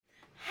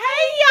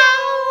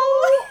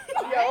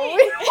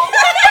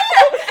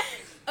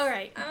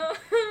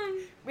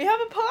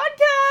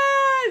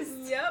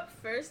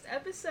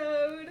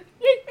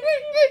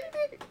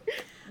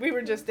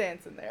just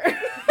dancing there.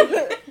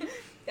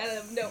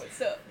 Gotta know what's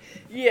up.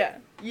 Yeah.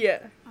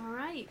 All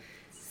right.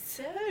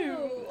 So,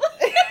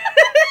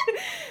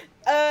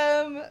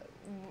 I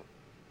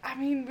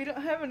mean, we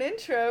don't have an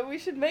intro. We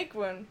should make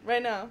one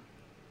right now.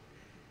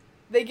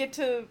 They get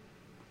to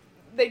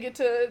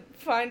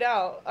find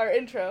out our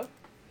intro.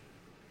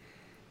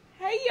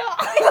 Hey y'all.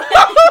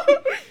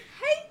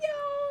 Hey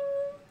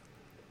y'all.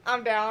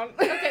 I'm down.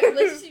 Okay,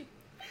 let's shoot.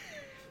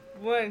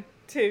 1,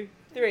 2,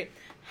 3.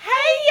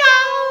 Hey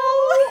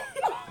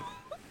y'all.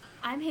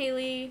 I'm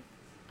Haley.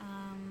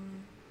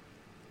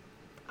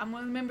 I'm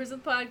one of the members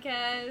of the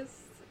podcast.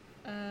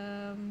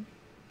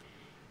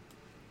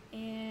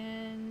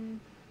 And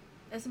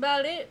that's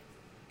about it.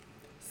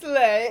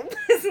 Slay.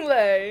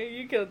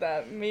 You killed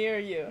that. Me or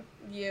you?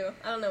 You.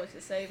 I don't know what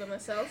to say by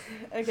myself.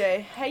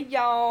 Okay. Hey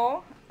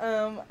y'all.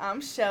 I'm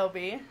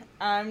Shelby.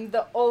 I'm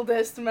the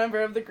oldest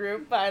member of the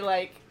group by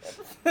like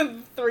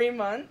 3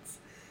 months.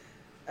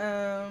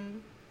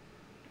 I'm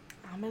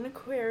an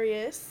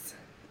Aquarius,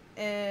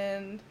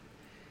 and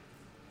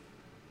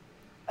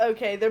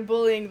okay, they're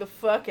bullying the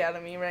fuck out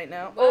of me right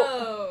now.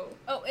 Whoa.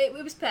 Oh, it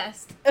was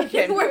past.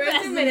 Okay. We're We're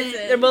past 2 the minutes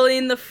minute. in. They're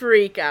bullying the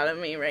freak out of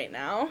me right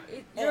now.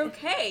 You're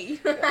okay.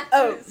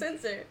 Oh.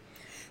 Censor.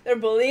 They're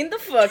bullying the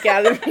fuck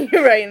out of me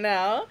right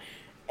now,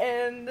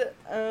 and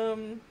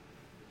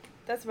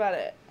that's about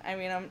it. I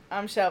mean,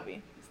 I'm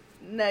Shelby.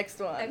 Next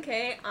one.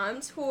 Okay,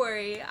 I'm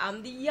Tori.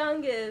 I'm the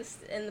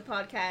youngest in the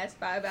podcast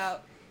by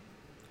about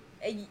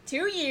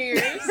 2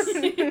 years.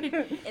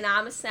 And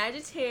I'm a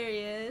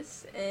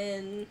Sagittarius,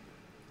 and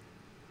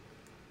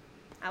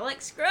I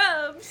like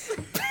Scrubs.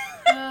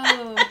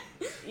 Oh.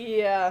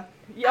 Yeah,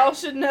 y'all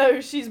should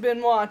know she's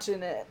been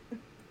watching it.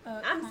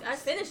 I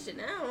finished it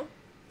now.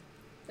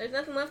 There's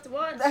nothing left to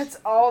watch. That's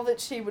all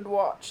that she would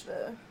watch,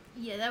 though.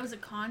 Yeah, that was a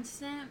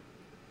constant.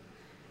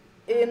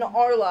 In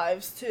our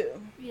lives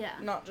too, Yeah.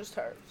 not just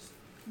hers.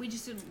 We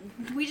just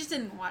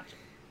didn't watch it.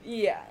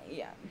 Yeah.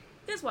 You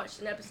just watched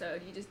an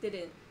episode. You just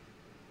didn't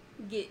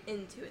get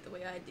into it the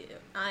way I did.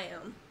 I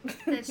am.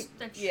 That's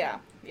Yeah,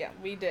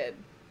 we did.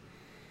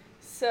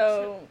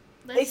 So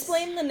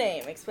explain the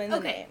name.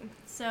 Okay.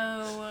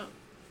 So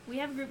we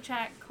have a group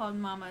chat called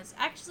Mamas.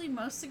 Actually,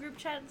 most of the group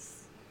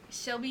chats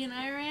Shelby and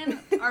I are in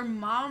are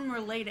mom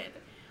related.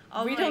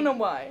 We don't know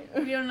why.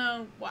 We don't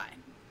know why,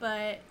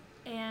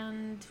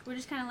 and we're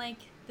just kind of like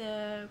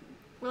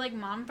we're like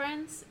mom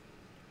friends,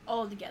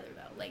 all together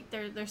though. Like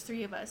there's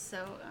 3 of us,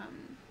 so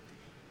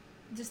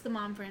just the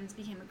mom friends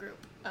became a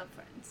group of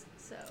friends.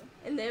 So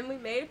And then we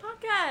made a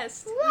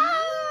podcast.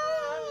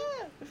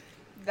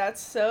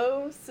 That's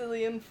so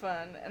silly and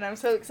fun, and I'm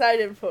so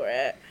excited for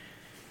it.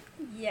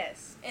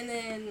 Yes. And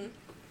then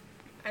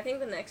I think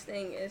the next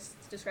thing is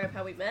to describe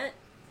how we met.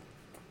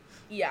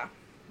 Yeah.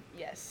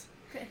 Yes.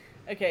 Okay.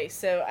 Okay,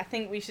 so I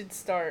think we should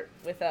start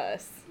with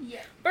us.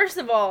 yeah. First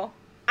of all,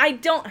 I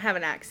don't have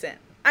an accent.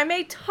 I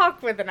may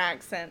talk with an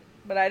accent,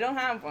 but I don't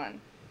have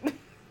one.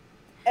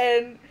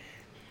 And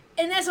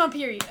that's on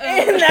period.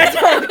 And that's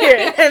on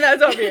period.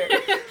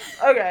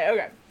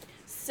 Okay.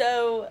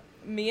 So,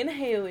 me and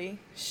Haley,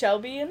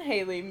 Shelby and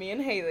Haley, me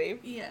and Haley.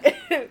 Yeah.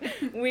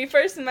 We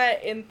first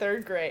met in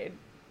 3rd grade.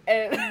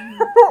 And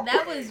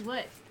That was,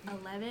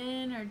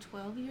 11 or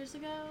 12 years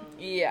ago?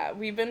 yeah,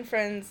 we've been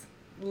friends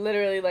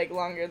literally, like,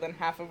 longer than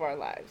half of our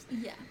lives.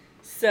 Yeah.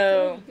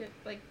 So,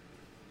 Like,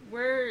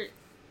 we're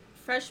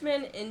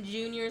freshmen and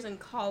juniors in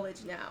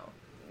college now.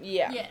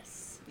 yeah.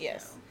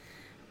 Yes.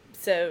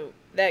 So,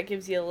 that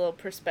gives you a little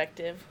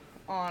perspective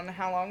on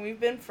how long we've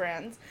been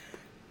friends.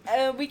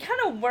 We kind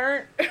of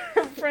weren't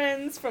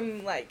friends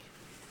from, like,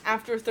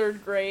 after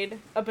 3rd grade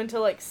up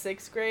until, like,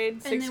 6th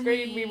grade. 6th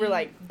grade, we were,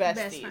 like,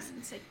 besties. Best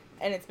friends.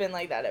 And it's been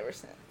like that ever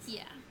since.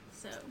 Yeah,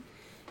 so.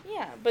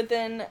 Yeah, but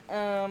then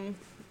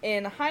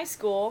in high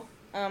school,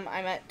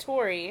 I met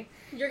Tori.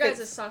 Your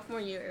guys' sophomore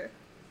year.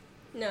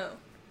 No.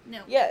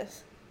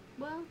 Yes.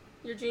 Well,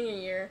 Your junior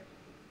year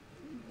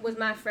was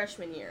my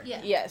freshman year.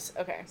 yeah. Yes,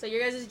 okay. So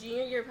your guys'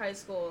 junior year of high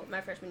school,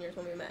 my freshman year is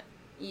when we met.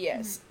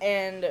 Yes,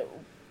 and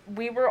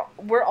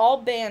we're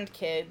all band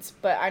kids,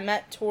 but I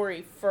met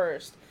Tori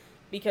first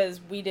because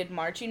we did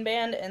marching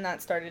band, and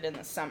that started in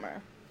the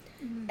summer.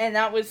 Mm-hmm. And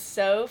that was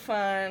so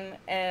fun,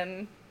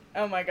 and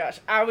oh my gosh,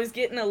 I was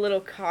getting a little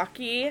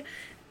cocky,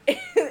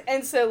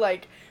 and so,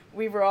 like,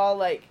 we were all,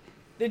 like,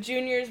 the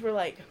juniors were,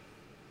 like,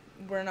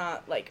 we're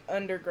not, like,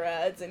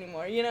 undergrads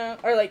anymore, you know?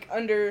 Or, like,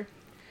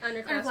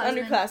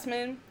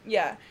 underclassmen,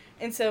 yeah.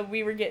 And so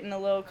we were getting a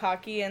little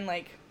cocky, and,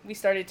 like, we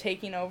started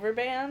taking over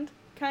band,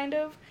 kind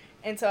of.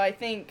 And so I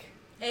think...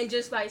 And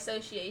just by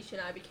association,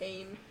 I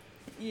became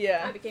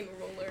a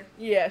roller.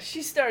 Yeah,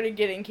 she started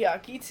getting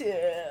cocky, too.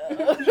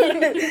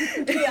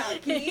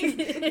 Cocky.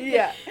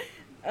 Yeah.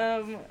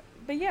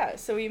 But yeah,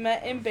 so we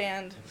met in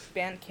band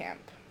camp.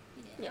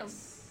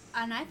 Yes.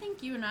 And I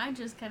think you and I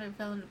just kind of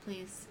fell into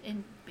place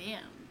in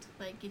band.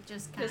 Like, it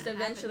just kind of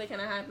eventually kind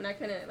of happened. I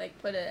couldn't, like,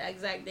 put an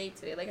exact date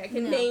to it. Like, I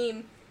can No.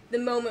 name the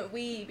moment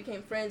we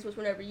became friends was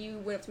whenever you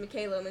went up to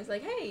Michaela and was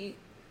like, hey,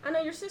 I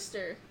know your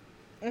sister.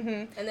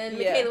 Mm-hmm. And then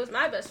Yeah. Michaela was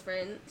my best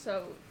friend,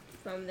 so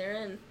from there in.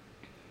 Yeah. And I think you and I just kind of fell into place in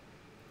band. Like, it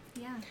just kind of Yeah, we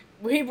Yeah.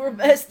 We were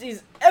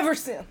besties ever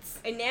since.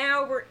 And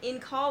now we're in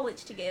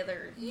college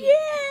together. Yeah.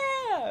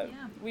 Yeah.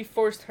 We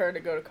forced her to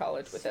go to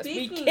college with us.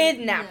 We Speaking-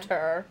 kidnapped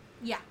her.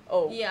 Yeah.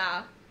 Oh.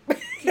 Yeah.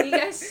 Can you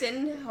guys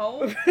send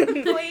help,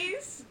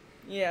 please?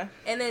 Yeah.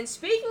 And then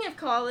speaking of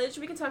college,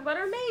 we can talk about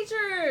our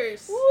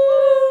majors.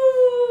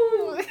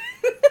 Woo!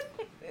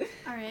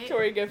 All right.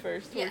 Tori, go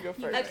first. Tori, Yeah, go you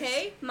first. go.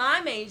 Okay,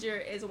 my major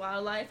is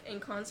wildlife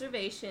and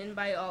conservation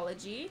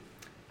biology.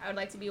 I would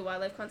like to be a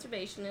wildlife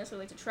conservationist. I would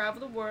like to travel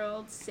the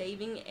world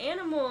saving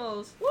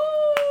animals. Woo!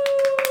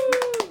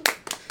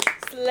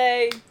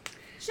 Slay.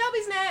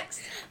 Shelby's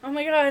next. Oh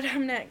my god,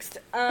 I'm next.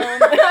 Yeah,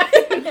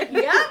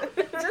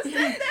 just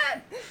said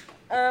that.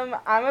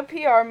 I'm a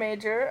PR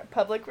major,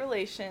 public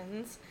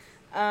relations.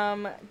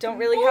 Don't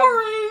really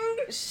Boring.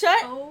 have.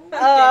 Shut Oh.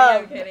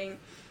 I'm kidding.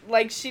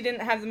 Like, she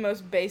didn't have the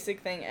most basic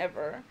thing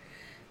ever.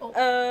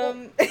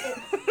 Oh.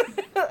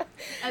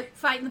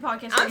 Fighting the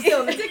podcast. I'm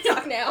still on the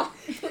TikTok now.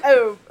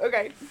 Oh,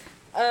 okay.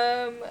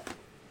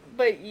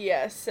 But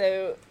yeah,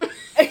 so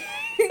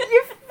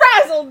you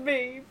frazzled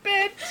me,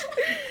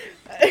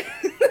 bitch.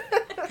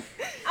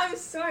 I'm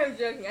sorry, I'm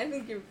joking. I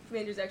think your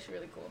major is actually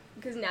really cool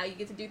because now you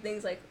get to do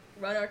things like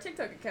run our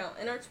TikTok account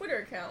and our Twitter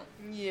account.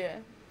 Yeah,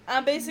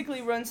 I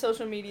basically run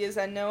social medias.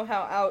 I know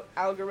how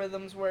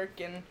algorithms work,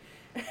 and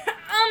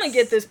I'm gonna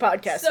get this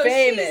podcast So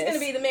famous. she's gonna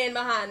be the man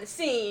behind the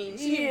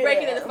scenes. She'll be Yeah.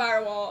 breaking in the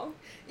firewall.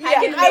 Yeah,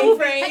 hacking the I will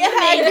be mainframe.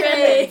 hacking the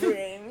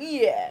Mainframe.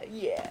 mainframe.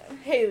 Yeah.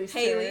 Haley's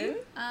Haley?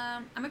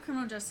 turn. I'm a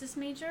criminal justice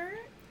major,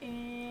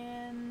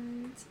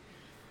 and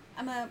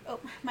I'm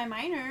my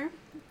minor.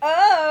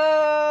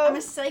 Oh. I'm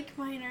a psych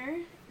minor,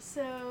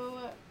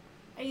 so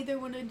I either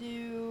want to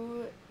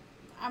do.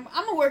 I'm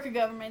a work a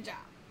government job.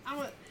 I'm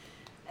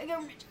a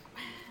government job.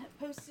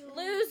 Postal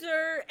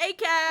Loser. A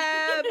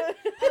cab.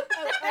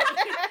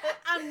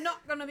 I'm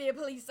not gonna be a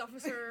police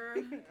officer.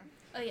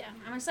 Oh yeah,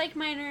 I'm a psych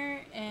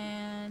minor,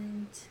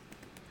 and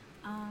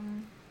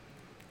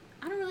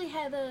I don't really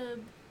have a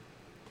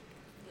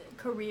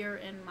career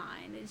in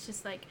mind. It's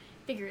just like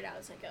figure it out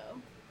as I go.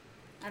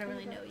 I don't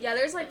really know yet. Yeah,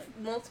 there's like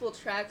multiple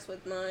tracks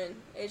with mine.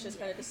 It's just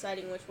kind of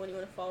deciding which one you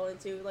want to fall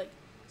into, like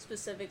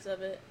specifics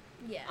of it.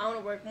 Yeah. I want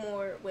to work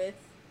more with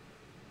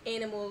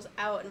animals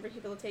out in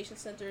rehabilitation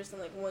centers than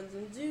like ones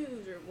in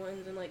zoos or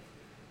ones in like.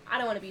 I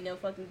don't want to be no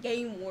fucking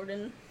game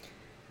warden.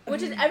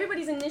 Which is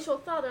everybody's initial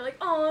thought. They're like,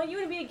 "Oh, you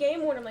want to be a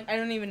game warden?" I'm like, I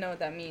don't even know what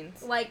that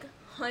means. like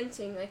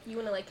hunting. Like you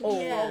want to like Oh.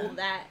 control Yeah.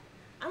 that.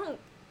 I don't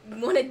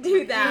want to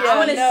do that. Yeah, I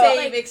want to no.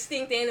 save Like,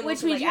 extinct animals. Which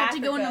from, means like, you have to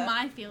go into Africa.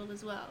 my field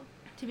as well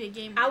to be a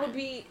game I warden. would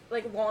be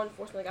like law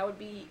enforcement. Like I would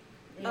be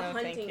a No,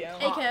 thank hunting you.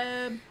 cop.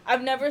 A-cub.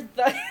 I've never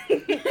thought.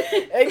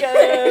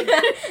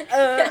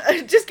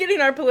 Just getting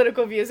our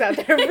political views out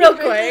there real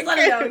quick. Let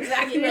 'em know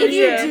exactly where If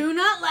you Yeah. do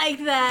not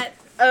like that,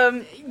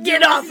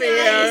 Get off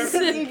Yes.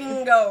 here. You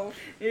can go.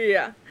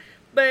 Yeah,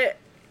 but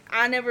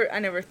I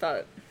never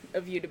thought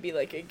of you to be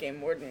like a game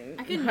warden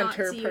I could not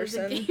hunter see you as a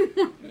person. game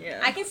warden. Yeah,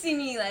 I can see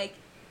me like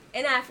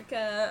in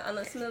Africa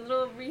on some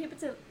little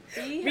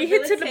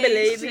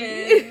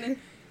rehabilitation,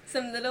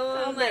 some little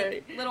Oh, very.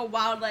 like little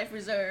wildlife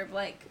reserve.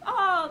 Like,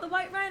 oh, the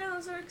white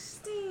rhinos are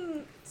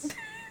extinct.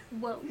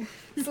 Whoa.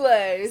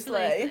 slay.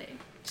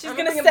 She's I'm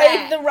gonna gonna save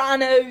bring it the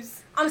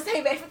rhinos. I'm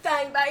saving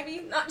everything,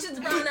 baby, not just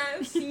the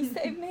rhinos. Can you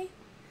save me?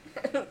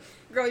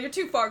 Girl, you're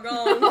too far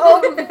gone.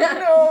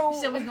 Oh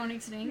Shelby's going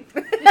extinct.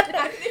 no!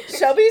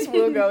 Shelby's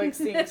will go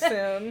extinct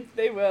soon.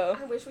 They will.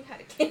 I wish we had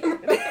a camera.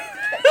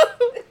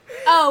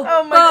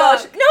 Oh my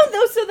gosh!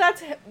 No, so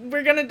that's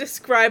we're gonna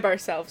describe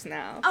ourselves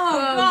now. Oh,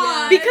 Oh,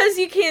 God. Because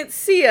you can't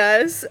see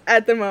us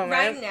at the moment.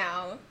 right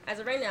now, as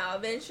of right now,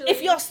 eventually,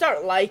 If y'all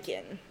start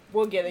liking,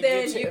 we'll get a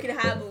then YouTube. you can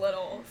have a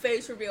little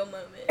face reveal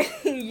moment.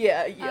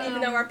 yeah.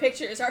 Even though our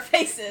pictures are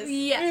faces.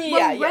 Yeah. Yeah,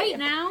 Well, yeah, right yeah.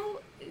 now,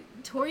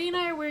 Tori and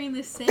I are wearing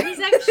the same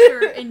exact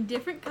shirt in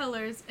different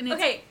colors, and it's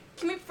Okay,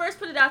 can we first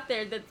put it out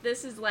there that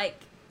this is like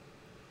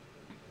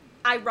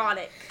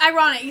ironic?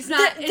 ironic. It's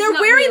not. They're, it's they're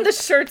not wearing real. the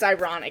shirts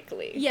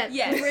ironically. Yeah,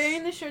 Yes. they're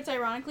wearing the shirts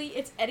ironically.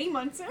 It's Eddie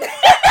Munson.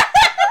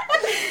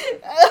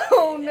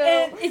 Oh no.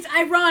 And it's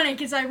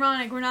ironic. It's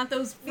ironic. We're not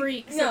those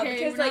freaks. No, okay?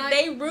 because We're like not-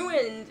 they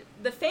ruined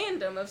the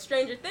fandom of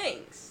Stranger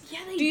Things. Yeah,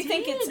 they Do you did.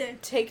 think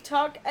it's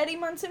TikTok Eddie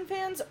Munson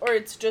fans or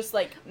it's just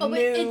like Oh, but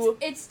new?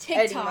 it's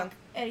Eddie TikTok.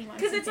 Eddie Munson.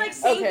 Because it's like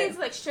fans. saying Okay. things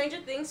like Stranger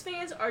Things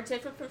fans are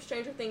different from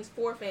Stranger Things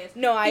 4 fans.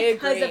 No, I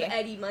because agree. of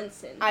Eddie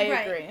Munson. I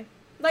Right. agree.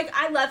 Like,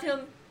 I love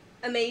him,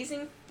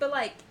 amazing, but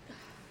like,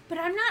 But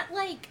I'm not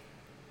like.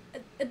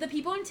 The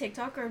people on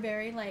TikTok are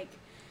very like.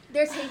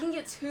 they're taking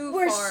it too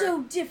We're far.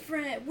 so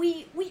different.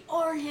 We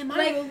are him. Like,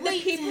 I the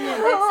relate people to him.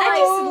 that I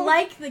say- just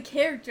like the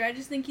character. I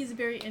just think he's a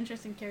very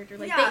interesting character.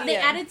 Like Yeah. they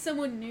Yeah. added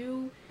someone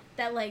new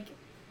that like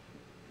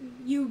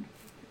you.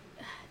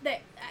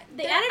 They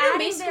They're added him adding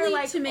basically their,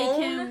 like, to make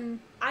own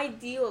him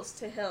ideals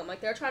to him. Like,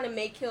 they're trying to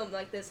make him,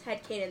 like, this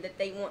headcanon that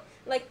they want.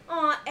 Like,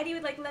 aw, Eddie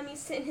would, like, let me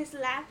sit in his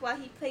lap while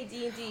he played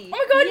D&D. Oh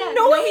my god, Yeah,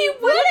 no, no, he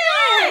wouldn't.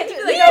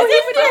 wouldn't! Like, No, he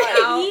he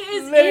wouldn't! He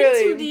is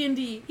Literally. into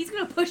D&D. He's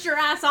gonna push your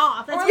ass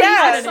off. That's Or what Yeah. he's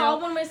I gonna saw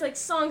do. one where it's like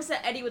songs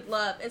that Eddie would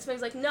love, and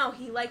somebody's like, no,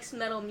 he likes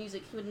metal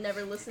music. He would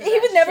never listen to He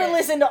that would never shit.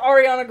 listen to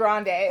Ariana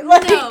Grande.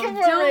 Like, No, for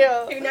don't-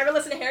 real. He would never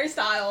listen to Harry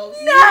Styles.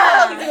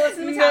 No! He would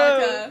listen to No.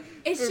 Metallica.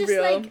 It's For just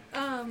real. like,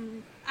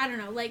 I don't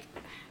know, like,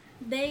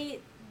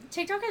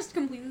 TikTok has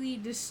completely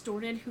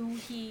distorted who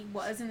he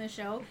was in the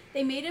show.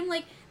 They made him,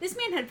 like, this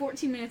man had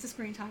 14 minutes of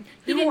screen time.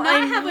 He did No, not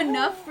I have know.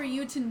 enough for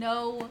you to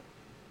know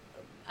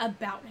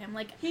about him.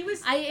 Like, He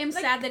was. I am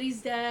like, sad that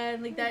he's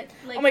dead, like that,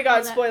 like, Oh my all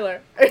god, that.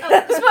 spoiler.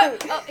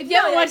 Oh, if you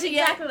haven't watched it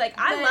yet. Exactly. Like,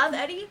 I but- love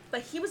Eddie,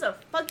 but he was a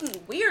fucking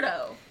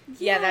weirdo.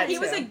 Yeah, that He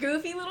was too. a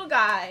goofy little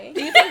guy.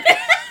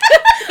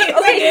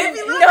 Okay,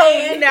 Goofy little no,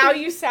 man. now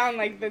you sound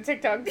like the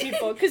TikTok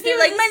people because they're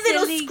was like my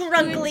little silly,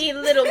 scrunkly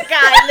little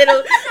guy,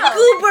 little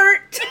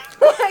Goobert.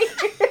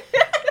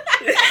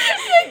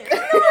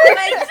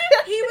 Like,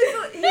 he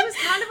was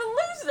kind of a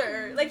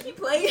loser. Like, he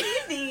played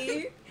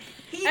easy.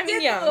 He I mean,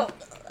 did yeah. little,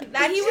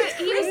 that He was-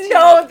 cringy.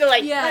 No, they're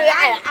like, Yeah.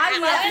 I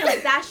love it.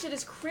 Like, that shit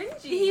is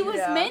cringy. He was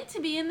Yeah. meant to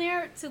be in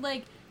there to,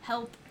 like,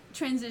 help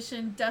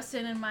transition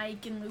Dustin and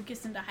Mike and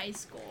Lucas into high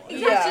school.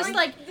 Yeah. It's just,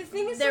 like, the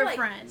thing is, they're like,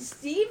 friends.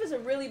 Steve is a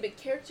really big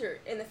character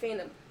in the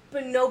fandom,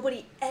 but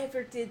nobody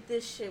ever did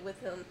this shit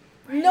with him.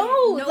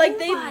 No, like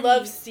they Nobody.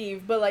 love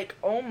Steve, but like,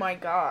 oh my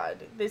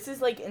god, this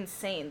is like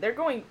insane. They're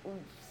going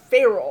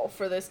feral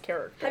for this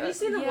character. Have you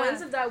seen the Yeah.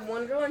 ones of that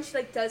one girl and she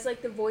like does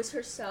like the voice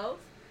herself?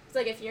 It's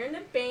like if you're in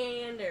a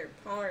band or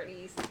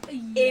parties,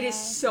 it is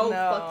so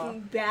No.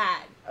 fucking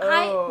bad.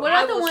 Oh. What I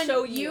about the will one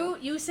show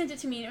you sent it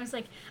to me and it was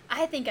like,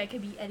 I think I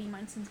could be Eddie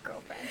Munson's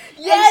girlfriend.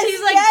 Yes, and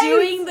she's like yes!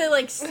 doing the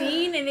like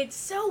scene and it's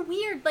so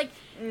weird. Like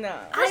No.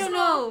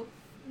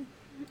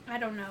 I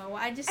don't know.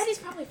 I just Eddie's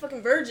probably a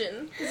fucking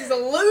virgin. Because he's a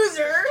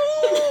loser.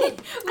 I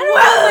don't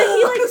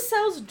know, but he like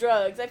sells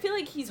drugs. I feel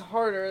like he's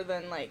harder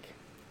than like.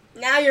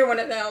 Now you're one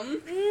of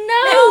them. No,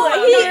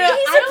 no, he's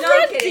I'm a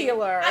not drug kidding.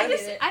 dealer. I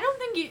just get it. I don't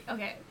think you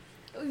okay.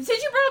 Since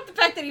you brought up the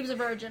fact that he was a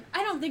virgin,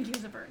 I don't think he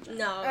was a virgin.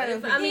 No, I don't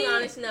if think I'm being he-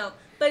 honest, no.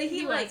 But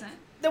he like wasn't.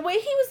 The way he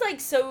was like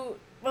so.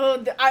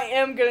 Oh, I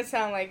am gonna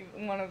sound like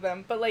one of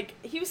them, but like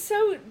he was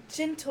so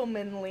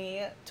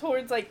gentlemanly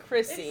towards like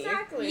Chrissy.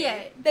 exactly.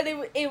 Yeah. That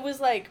it was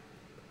like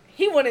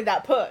he wanted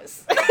that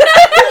puss.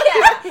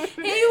 Yeah.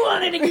 He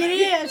wanted to get in.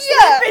 Yeah.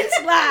 Slip and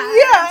slide.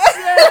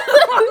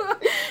 Yeah.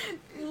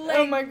 Like,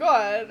 Oh my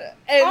god.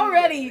 And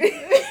already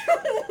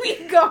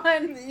we've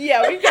gone.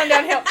 Yeah, we've gone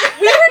downhill.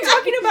 We were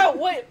talking about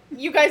what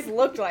you guys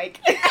looked like.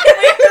 We went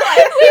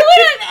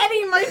on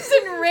Eddie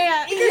Munson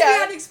rant. Because Yeah. we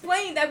had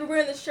explained that we were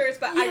in the shirts,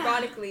 but Yeah.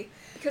 ironically,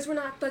 because we're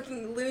not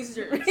fucking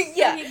losers.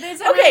 Yeah.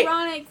 There's an Okay.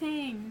 ironic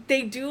thing.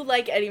 They do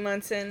like Eddie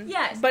Munson.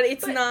 Yes, But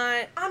it's but-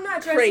 not. I'm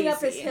not dressing up as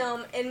Crazy.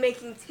 him and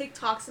making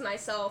TikToks of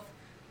myself,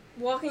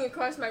 walking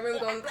across my room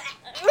going.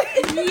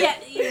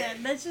 Yeah,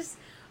 that's just.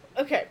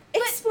 Okay,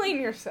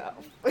 explain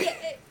yourself. Yeah,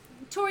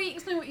 Tori,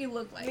 explain what you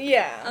look like.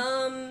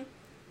 Yeah.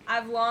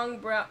 I've long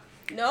brown.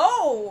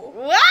 No.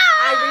 Wow!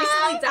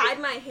 I recently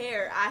dyed my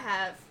hair. I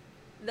have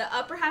the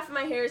upper half of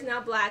my hair is now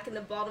black, and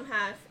the bottom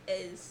half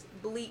is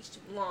bleached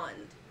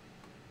blonde.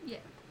 Yeah.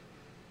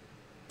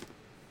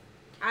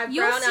 I have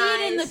You'll brown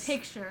see it in the eyes.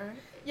 picture.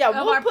 Yeah, of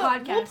we'll our put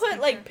podcast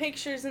like picture.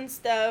 pictures and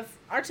stuff.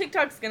 Our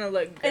TikTok's gonna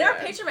look good. In our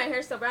picture, my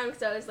hair's still brown because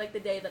that was like the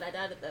day that I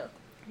dyed it though.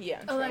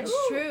 Yeah. Oh, true. that's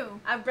Ooh. true.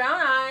 I have brown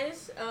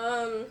eyes.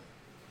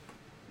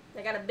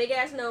 I got a big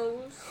ass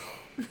nose.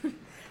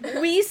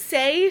 We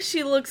say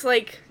she looks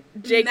like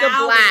Jacob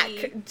Maui.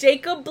 Black.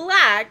 Jacob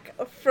Black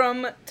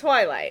from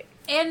Twilight.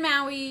 And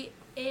Maui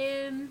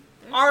and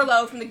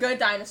Arlo from The Good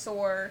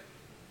Dinosaur.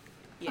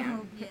 Yeah.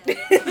 Oh, yeah.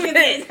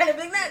 He's got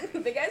a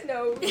big ass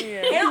nose.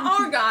 Yeah. And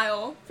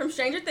Argyle from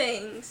Stranger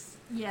Things.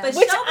 Yeah. But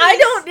Which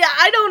Shelby's-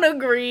 I don't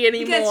agree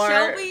anymore. Because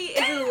Shelby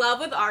is in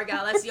love with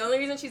Argyle. That's the only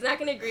reason she's not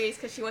gonna agree is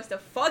because she wants to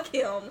fuck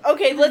him.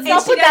 Okay, let's And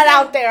not she put that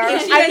doesn't- out there.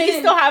 and she I may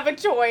doesn't- still have a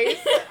choice.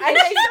 I may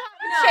still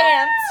have a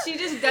chance. She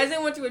just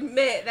doesn't want to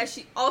admit that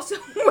she also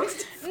wants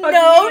to fuck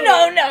No, you.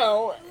 no,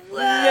 no. Don't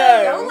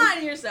No. lie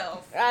to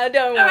yourself. I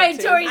don't All right,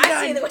 want to. Tori's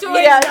I see done. the-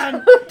 Tori's Yeah,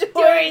 done. Tori's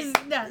Tori's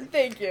done.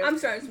 Thank you. I'm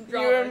starting some You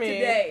drama and me.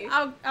 today.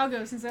 I'll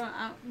go since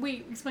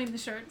we explained the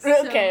shirts.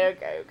 Okay.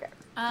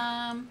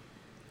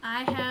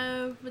 I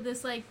have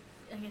this like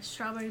I guess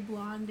strawberry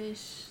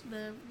blondish,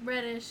 the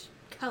reddish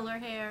color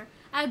hair.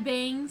 I have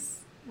bangs,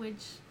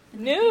 which in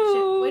the New.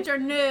 picture- which are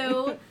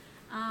new.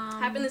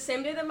 Happened the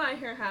same day that my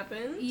hair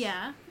happened.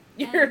 Yeah.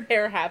 Your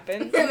hair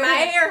happened. My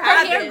hair Her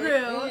happened.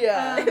 hair grew.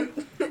 Yeah.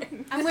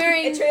 I'm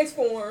wearing. It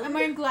transformed. I'm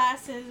wearing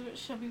glasses, which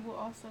Shelby will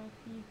also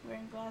be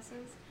wearing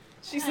glasses.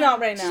 She's not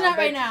right now. She's not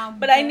but, right now.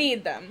 But I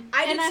need them.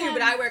 I do And I too, have-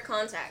 but I wear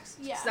contacts.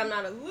 Yeah. Because I'm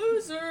not a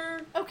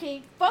loser.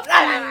 Okay, fuck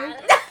Ah. you.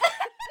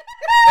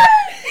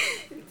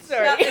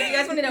 Sorry. If you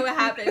guys want to know what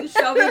happened,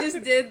 Shelby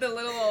just did the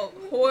little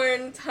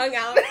horn tongue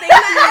out thing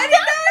that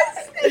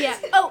Eddie does. Yeah.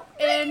 Oh,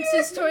 and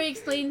since Tori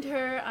explained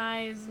her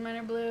eyes, mine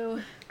are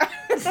blue.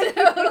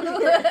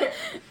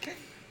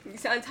 You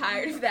sound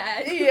tired of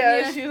that.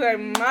 Yeah, she's like,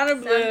 mine are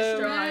Sound blue.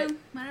 distraught.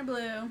 Mine are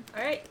blue.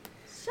 Alright,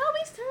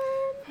 Shelby's turn.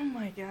 Oh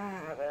my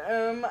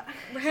god.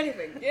 Where to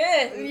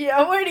begin?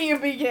 Yeah, where do you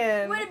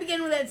begin? Where to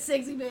begin with that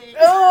sexy bitch?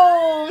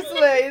 Oh,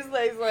 slay.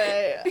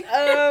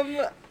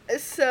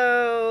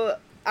 So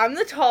I'm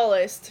the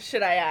tallest,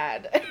 should I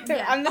add?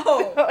 Yeah. I'm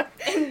the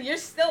And you're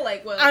still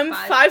like, what? I'm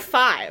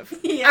 5'5".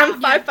 Yeah.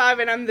 I'm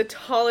 5'5", and I'm the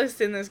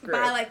tallest in this group.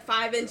 By like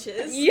 5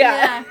 inches.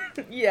 Yeah.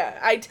 Yeah,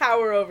 I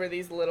tower over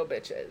these little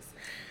bitches.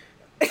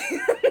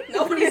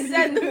 Nobody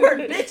said the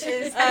word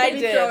bitches. I Be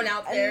did. thrown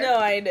out there. No,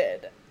 I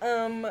did.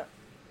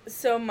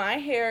 So my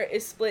hair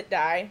is split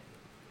dye.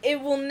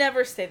 It will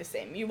never stay the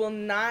same. You will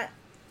not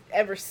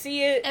ever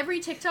see it. Every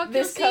TikTok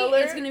This you'll see, color-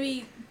 it's gonna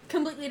be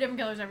completely different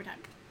colors every time.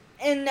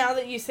 And now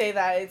that you say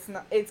that, it's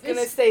not. It's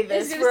gonna stay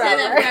this it's gonna stay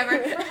forever. that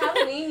forever. For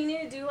Halloween, you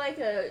need to do like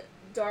a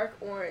dark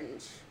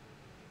orange.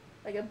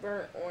 Like a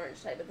burnt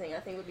orange type of thing. I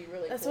think would be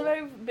really That's cool. what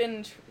I've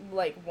been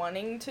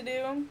wanting to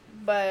do,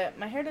 but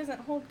my hair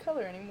doesn't hold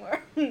color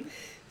anymore.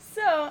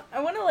 So I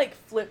want to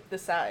flip the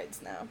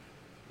sides now,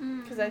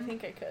 because I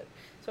think I could.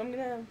 So I'm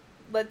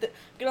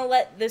gonna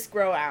let this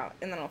grow out,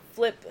 and then I'll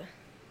flip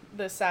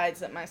the sides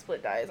that my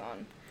split dye is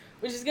on,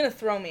 which is gonna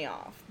throw me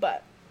off.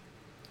 But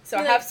so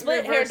I have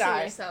split hair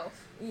dye.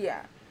 Yourself.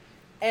 Yeah,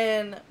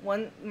 and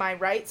my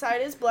right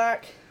side is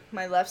black.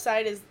 My left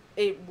side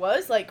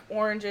was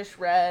orangish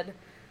red.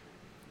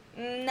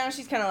 Now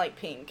she's kind of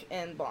pink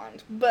and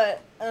blonde.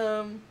 But,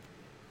 I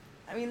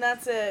mean,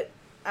 that's it.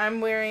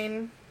 I'm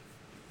wearing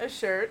a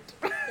shirt.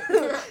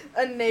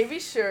 A navy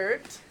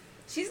shirt.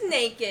 She's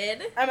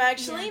naked. I'm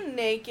actually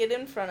naked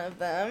in front of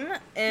them.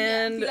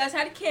 And If you guys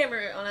had a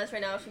camera on us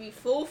right now, it should be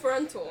full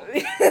frontal.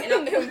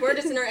 And we're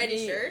just in our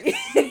Eddie shirts.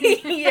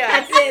 Yeah.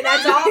 That's it.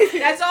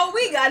 That's all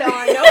we got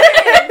on. No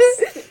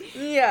pants.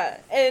 Yeah.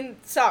 And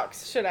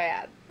socks, should I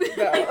add.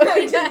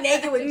 Just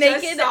naked with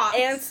Naked just socks.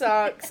 and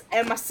socks.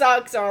 And my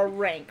socks are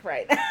rank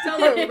right now. Tell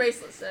me what your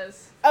bracelet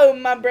says. Oh,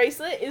 my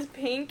bracelet is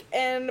pink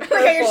and purple.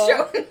 Okay, you're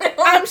showing them.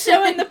 I'm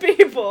showing the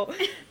people.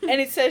 And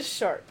it says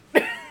sharp.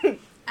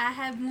 I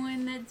have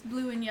one that's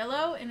blue and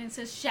yellow, and it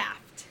says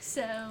Shaft.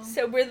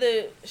 So we're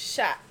the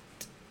Shaft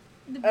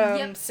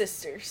Yep.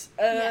 sisters.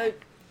 Yeah.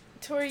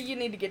 Tori, you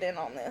need to get in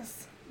on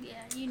this. Yeah,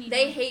 you need.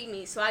 They one. hate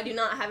me, so I do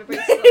not have a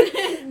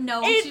bracelet.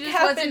 No, It she just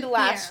happened wasn't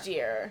last here.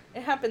 year.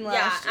 It happened Yeah,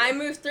 last year. I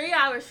moved 3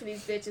 hours for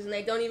these bitches, and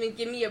they don't even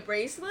give me a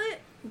bracelet.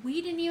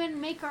 We didn't even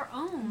make our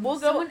own. We'll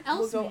go- Someone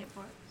else we'll go- made it for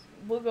us.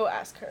 We'll go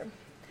ask her.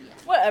 Yeah.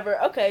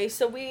 Whatever. Okay,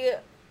 so we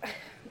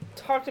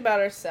talked about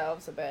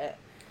ourselves a bit.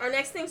 Our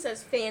next thing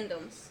says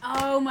fandoms.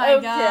 Oh my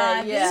Okay,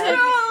 god. yeah.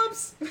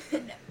 Scrubs!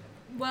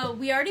 Well,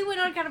 we already went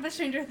on kind of a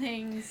Stranger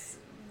Things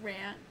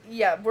rant.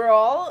 Yeah, we're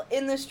all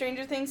in the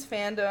Stranger Things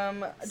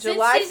fandom.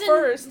 July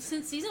 1st.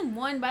 Since season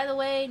 1, by the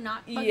way,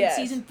 not fucking Yes.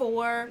 season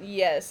 4.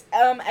 Yes.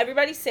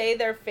 Everybody say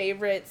their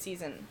favorite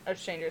season of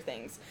Stranger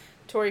Things.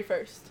 Tori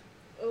first.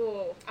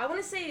 Oh, I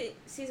want to say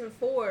season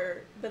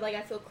 4, but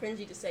I feel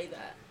cringy to say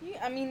that.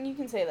 I mean, you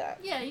can say that.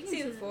 Yeah, you can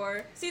Season say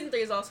 4. Season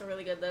 3 is also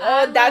really good though.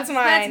 That's mine.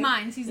 That's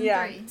mine, season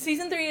 3.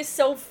 Season 3 is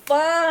so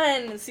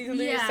fun. Season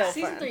 3 is Yeah. so fun.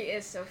 Season 3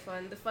 is so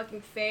fun. The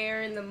fucking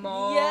fair in the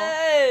mall.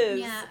 Yes.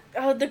 Yeah.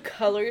 Oh, the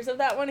colors of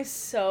that one is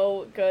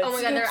so good. Oh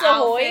my god, their Scoops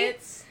Ahoy.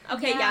 outfits.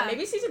 Okay, yeah. Yeah.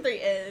 Maybe season 3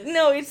 is.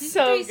 No, it's Season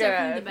so 3 good. is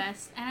definitely the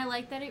best. And I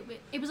like that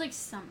it was like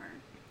summer.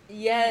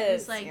 Yes. It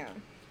was like- yeah.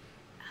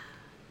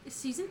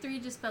 Season 3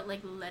 just felt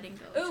like letting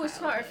go. Ooh, it's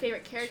about our childhood.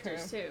 favorite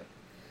characters too.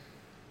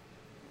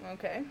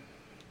 Okay.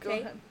 Go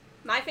Okay. ahead.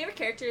 My favorite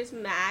character is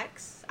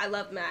Max. I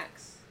love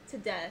Max to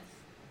death.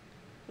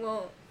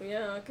 Well,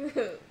 yeah, she's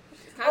kind of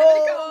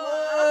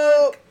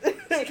Oh,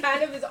 she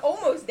kind of is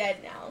almost dead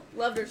now.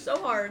 Loved her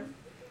so hard.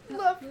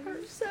 love her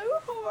so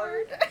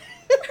hard.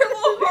 Her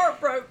little heart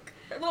broke.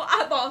 Her little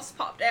eyeballs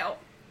popped out.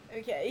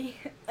 Okay.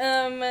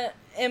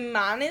 And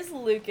mine is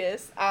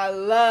Lucas. I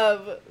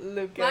love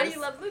Lucas. Why do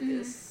you love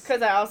Lucas?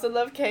 Because I also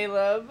love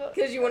Caleb.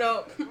 Because you want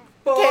to.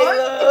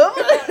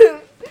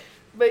 Caleb.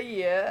 But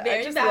yeah, Very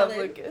I just valid. love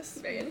Lucas.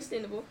 Very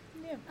understandable.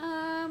 Yeah.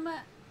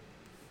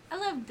 I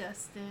love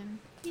Dustin.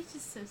 He's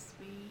just so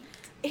sweet.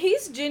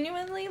 He's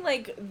genuinely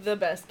the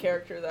best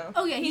character though.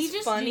 Oh yeah, he's he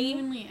just funny.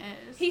 genuinely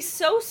is. He's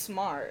so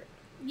smart.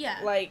 yeah.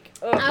 Ugh,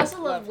 I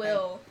also love him.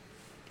 Will.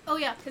 Oh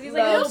yeah, Because he's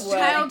Love like a Will's Will.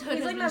 little childhood He's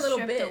has like been my little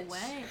stripped bitch.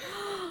 away.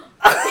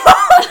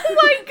 Oh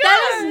my god!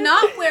 That is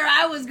not where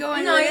I was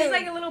going. No, with he's it.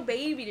 like a little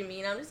baby to me,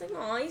 and I'm just like,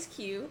 aw, he's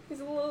cute. He's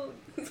a little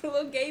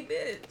gay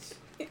bitch.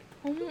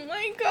 Oh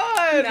my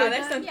god! No,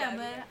 that's not yeah,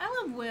 bad. but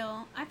I love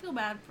Will. I feel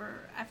bad for.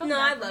 I felt No,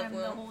 bad I for love him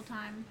Will. the whole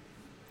time.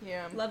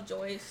 Yeah. Love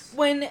Joyce.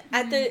 When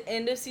at the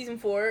end of season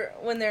 4,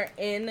 when they're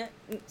in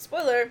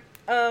spoiler,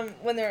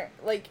 when they're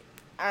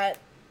at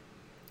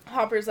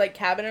Hopper's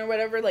cabin or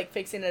whatever,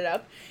 fixing it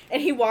up,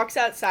 and he walks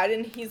outside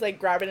and he's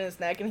grabbing his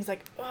neck and he's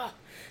like, "Oh,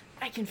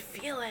 I can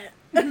feel it."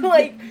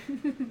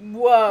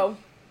 Whoa.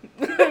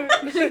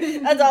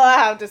 That's all I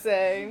have to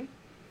say.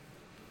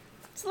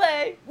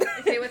 Slay.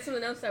 Okay, what's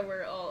something else that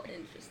we're all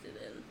interested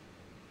in?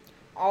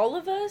 All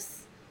of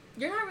us?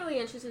 You're not really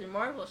interested in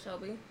Marvel,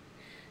 Shelby.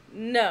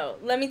 No.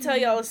 Let me tell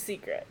y'all a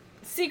secret.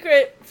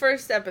 Secret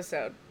first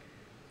episode.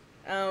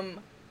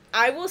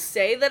 I will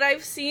say that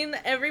I've seen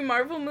every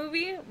Marvel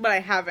movie, but I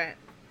haven't.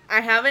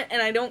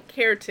 And I don't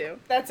care to.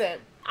 That's it.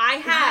 I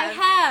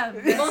have.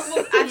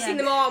 I've seen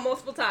them all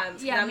multiple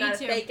times. Yeah, and I'm me not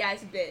too. a fake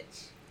ass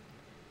bitch.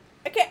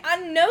 Okay, I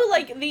know,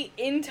 like, the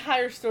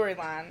entire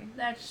storyline.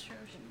 That's true.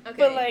 Okay,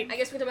 But, like- I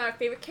guess we can talk about our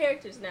favorite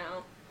characters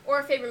now. Or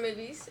our favorite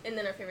movies, and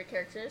then our favorite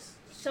characters.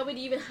 Shelby, do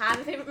you even have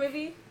a favorite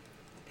movie?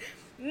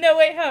 No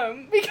Way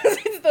Home, because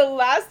it's the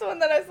last one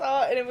that I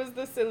saw, and it was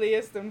the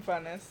silliest and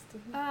funnest.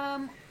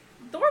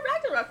 Thor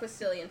Ragnarok was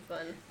silly and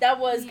fun. That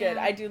was good.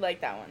 Yeah. I do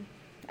like that one.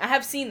 I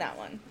have seen that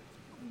one.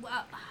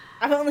 Well,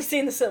 I've only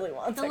seen the silly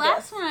ones, the I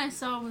last guess. one I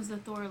saw was the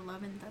Thor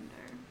Love and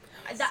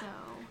Thunder. That- So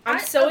I'm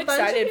so a bunch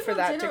of excited for people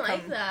that to didn't come.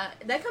 like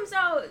that. That comes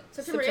out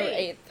September September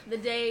 8th, the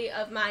day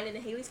of mine and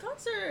Haley's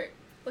concert,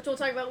 which we'll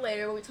talk about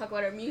later when we talk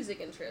about our music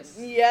interests.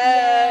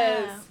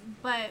 Yes. yeah,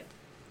 but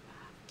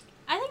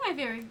I think my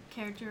favorite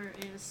character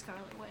is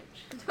Scarlet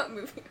Witch. Not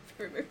moving our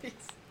favorite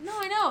movies. No,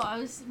 I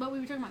know. But we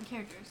were talking about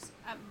characters.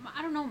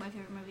 I don't know what my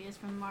favorite movie is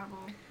from the Marvel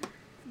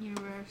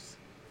universe.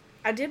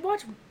 I did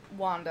watch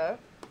Wanda,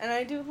 and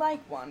I do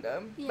like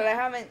Wanda, but I Yeah.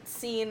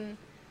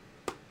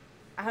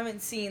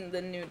 haven't seen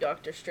the new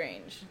Doctor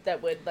Strange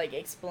that would, like,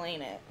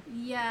 explain it.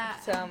 Yeah.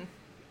 So,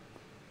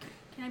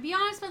 Can I be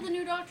honest about the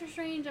new Doctor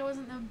Strange? I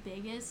wasn't the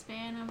biggest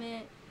fan of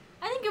it.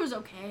 I think it was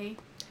okay,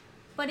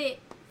 but it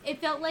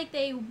felt like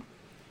the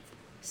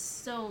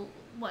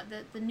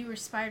newer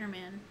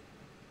Spider-Man.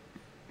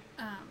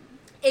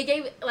 It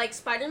gave, like,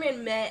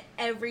 Spider-Man met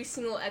every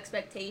single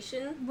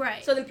expectation.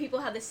 Right. So then people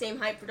had the same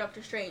hype for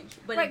Doctor Strange.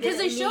 But Right, because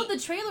they didn't showed meet-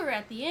 the trailer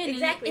at the end,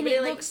 Exactly, and but it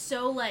it, like- looked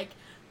so like,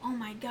 oh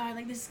my god,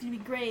 like this is gonna be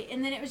great,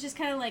 and then it was just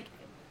kind of like,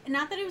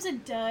 not that it was a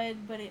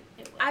dud, but it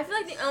was. I feel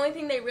like the only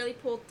thing they really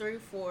pulled through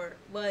for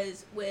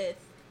was with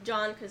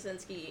John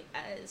Krasinski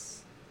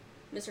as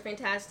Mr.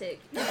 Fantastic,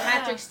 and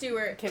Patrick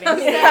Stewart kidding.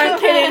 coming I'm back,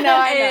 kidding, no,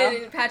 I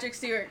know. and Patrick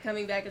Stewart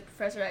coming back as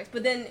Professor X.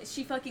 But then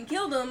she fucking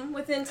killed him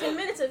within 10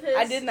 minutes of his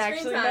I didn't screen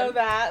actually time. know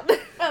that.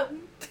 Oh.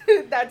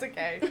 That's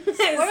okay.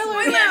 Spoiler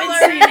alert.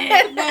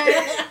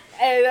 alert!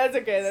 Hey, that's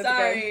okay, that's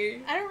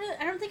okay. Sorry.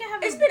 I don't think I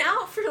have. It's been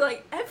out for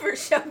like ever,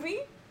 Shelby.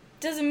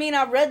 Doesn't mean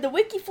I read the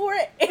wiki for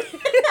it.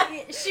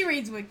 She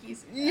reads wikis.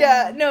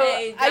 Yeah, no,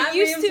 Hey, I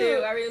used read 'em to.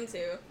 too. I read them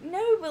too.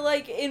 No, but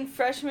like in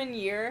freshman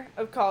year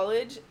of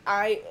college,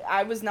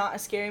 I was not a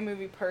scary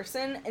movie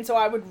person, and so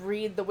I would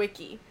read the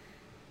wiki,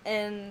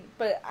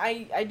 but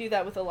I do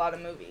that with a lot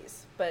of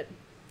movies, but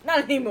not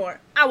anymore.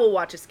 I will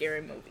watch a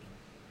scary movie.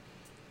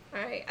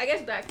 Alright, I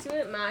guess back to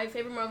it. My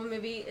favorite Marvel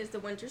movie is The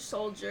Winter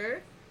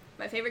Soldier.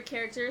 My favorite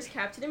character is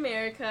Captain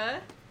America.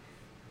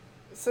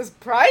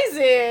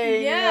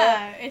 Surprising.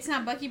 Yeah, it's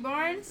not Bucky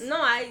Barnes.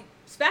 No,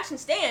 Sebastian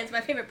Stan's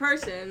my favorite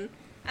person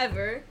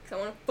ever, because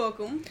I want to fuck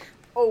him.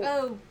 Oh.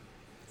 Oh,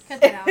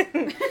 cut that out. Cut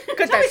Somebody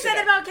that said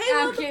shit about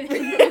I'm Caleb.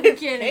 kidding. I'm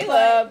kidding.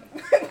 Caleb.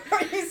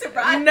 Are you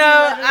surprised? No,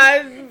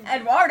 I.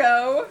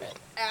 Eduardo.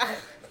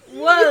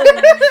 Whoa.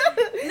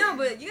 No,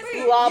 but you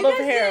guys, Lob you of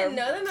guys hair. didn't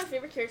know that my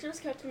favorite character was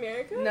Captain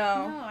America?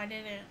 No. No, I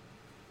didn't.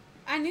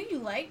 I knew you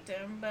liked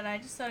him, but I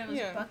just thought it was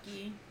Yeah.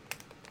 Bucky.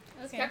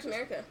 It's Okay. Captain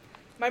America.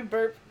 My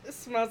burp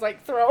smells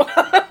like throw up.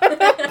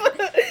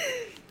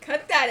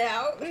 Cut that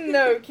out.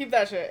 No, keep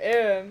that shit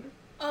in.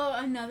 Oh,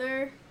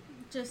 another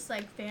just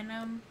like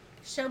fandom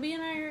Shelby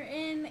and I are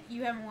in,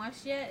 you haven't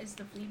watched yet, is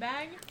the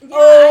Fleabag. Yeah,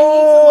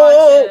 Oh.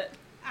 I need to watch it.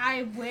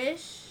 I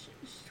wish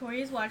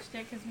Tori has watched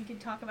it because we could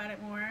talk about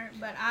it more,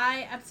 but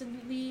I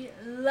absolutely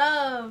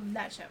love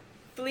that show.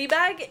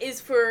 Fleabag is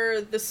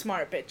for the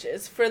smart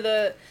bitches, for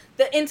the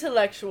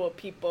intellectual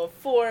people,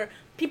 for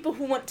people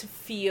who want to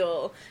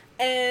feel.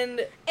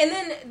 And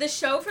then the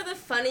show for the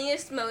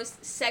funniest,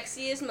 most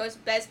sexiest,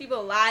 most best people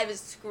alive is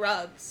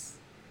Scrubs.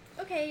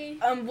 Okay.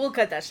 we'll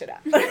cut that shit out.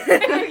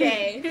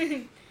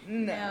 Okay.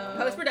 No.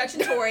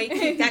 Post-production Tori,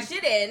 keep that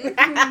shit in.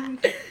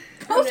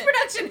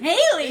 Post-production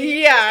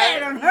Haley! Yeah.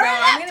 Get on her No,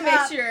 I'm gonna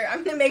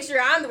laptop. make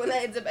sure I'm the one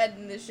that ends up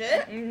editing this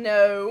shit.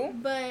 No.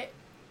 But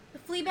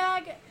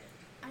Fleabag,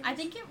 I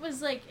think it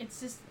was like, it's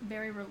just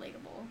very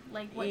relatable.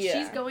 Like what Yeah.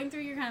 she's going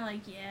through, you're kind of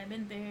like, yeah, I've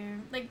been there.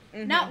 Like,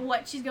 Mhm. not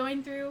what she's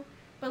going through,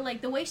 but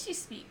like the way she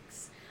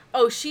speaks.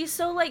 Oh, she's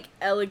so, like,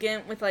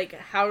 elegant with, like,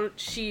 how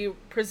she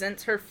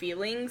presents her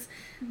feelings.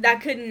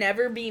 That could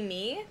never be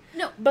me.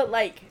 No. But,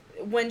 like,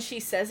 when she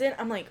says it,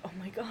 I'm like, oh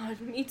my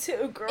god, me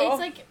too, girl. It's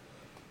like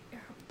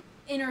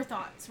inner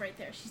thoughts right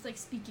there. She's like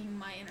speaking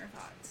my inner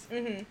thoughts.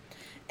 Mm-hmm.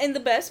 And the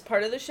best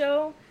part of the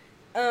show,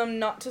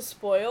 not to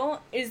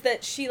spoil, is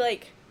that she,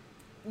 like,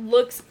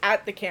 looks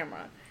at the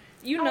camera.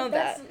 You know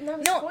that. That's not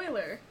a No.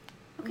 spoiler.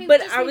 Okay,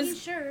 But just I making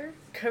was- sure.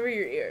 Cover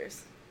your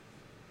ears.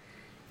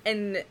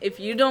 And if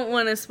you don't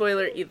want a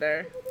spoiler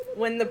either,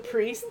 when the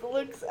priest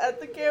looks at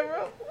the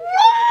camera,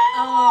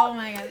 Oh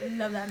my god, I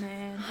love that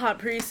man. Hot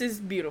Priest is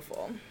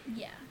beautiful.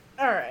 Yeah.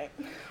 All right,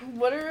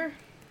 what are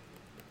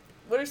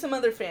some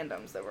other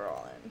fandoms that we're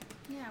all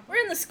in? Yeah. We're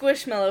in the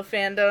Squishmallow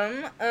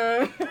fandom.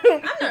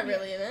 I'm not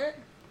really in it.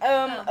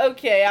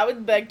 Okay, I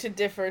would beg to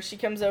differ. She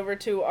comes over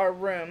to our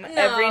room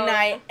every No.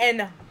 night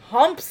and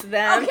humps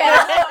them. Okay,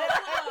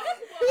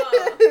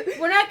 whoa.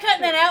 We're not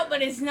cutting that out,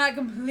 but it's not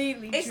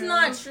completely It's true.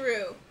 not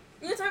true.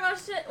 You know talk about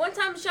shit? One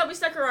time Shelby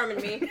stuck her arm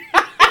in me.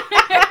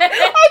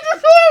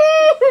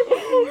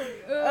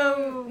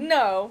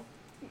 No.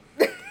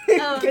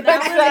 Oh, Get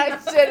that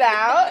that shit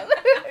out.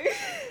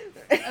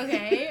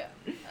 Okay.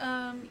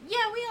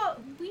 Yeah,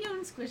 we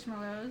own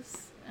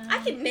Squishmallows. I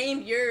could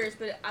name yours,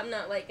 but I'm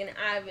not like an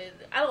avid.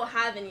 I don't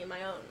have any of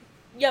my own.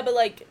 Yeah, but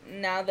like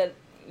now that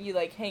you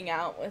like hang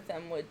out with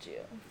them, would you?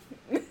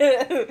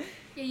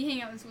 Yeah, you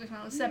hang out with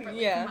Squishmallows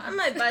separately. Yeah. Come I on.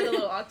 might buy the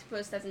little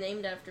octopus that's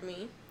named after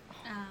me.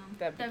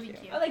 That'd be That'd be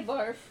cute. cute. I like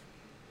Barf.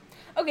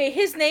 Okay,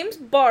 his name's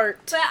Bart.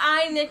 But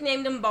I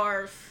nicknamed him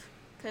Barf.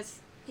 Because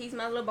he's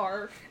my little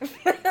Barf.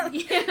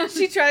 Yeah.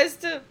 She tries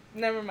to.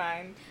 Never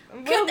mind.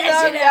 Cut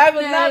that shit out, I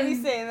would not be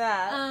man. saying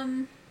that.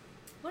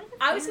 What are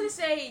the I was fans? going to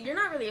say, you're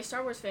not really a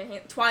Star Wars fan.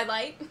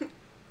 Twilight.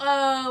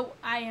 Oh,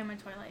 I am a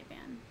Twilight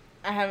fan.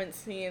 I haven't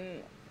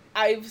seen.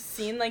 I've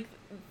seen like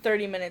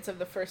 30 minutes of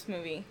the first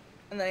movie,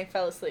 and then I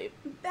fell asleep.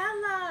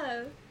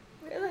 Bella.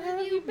 Where the hell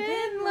have you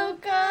been,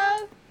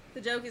 Loca? The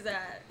joke is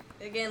that,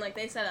 again, like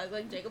they said, I look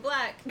like Jacob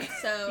Black.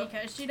 So.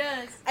 Because she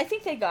does. I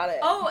think they got it.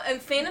 Oh,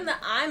 and fandom that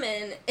I'm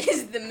in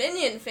is the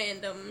Minion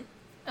fandom.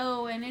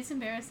 Oh, and it's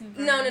embarrassing.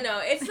 For No.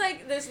 her. It's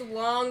like this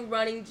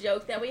long-running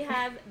joke that we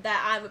have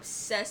that I'm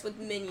obsessed with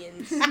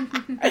Minions.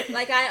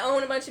 Like, I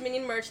own a bunch of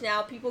Minion merch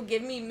now. People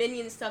give me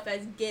Minion stuff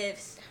as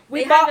gifts.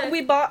 We They bought have a-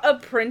 we bought a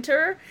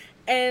printer,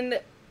 and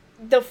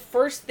the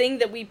first thing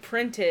that we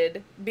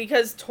printed,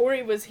 because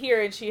Tori was here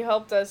and she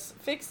helped us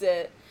fix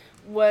it,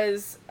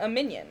 was a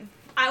Minion.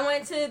 I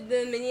went to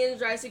the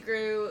Minions Rise to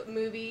Gru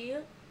movie,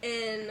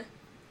 and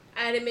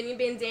I had a Minion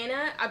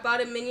bandana. I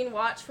bought a Minion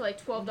watch for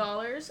like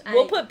 $12.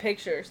 We'll put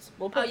pictures.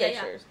 We'll put Oh, yeah,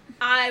 yeah. pictures.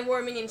 I wore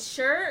a Minion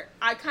shirt.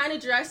 I kind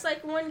of dressed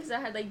like one because I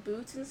had like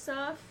boots and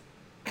stuff.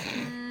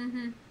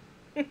 Mm-hmm.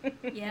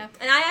 Yeah.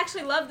 And I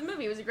actually loved the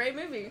movie. It was a great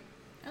movie.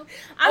 Oh.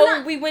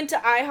 I'm We went to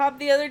IHOP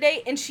the other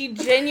day, and she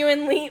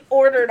genuinely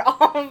ordered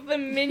off the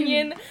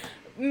Minion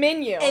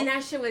menu. And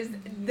that shit was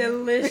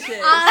delicious.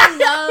 I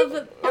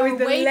love our was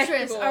waitress.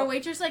 delectable. Our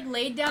waitress like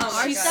laid down Oh,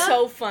 our She's stuff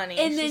so funny.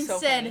 and then She's so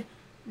said, funny.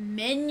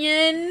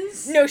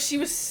 "Minions." No, she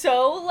was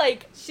so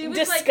like She was,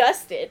 like-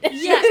 disgusted. Yeah,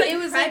 Yes, it it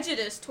was was like-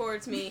 prejudiced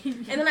towards me.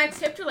 And then I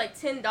tipped her like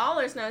 $10,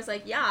 and I was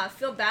like, yeah, I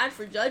feel bad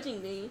for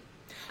judging me.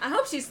 I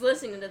hope she's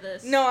listening to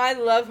this. No, I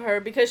love her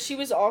because she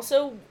was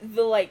also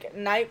the like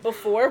night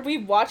before we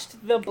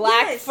watched The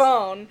Black Yes.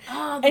 Phone,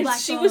 Oh, the and black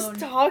she phone. was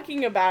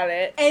talking about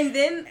it. And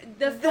then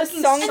the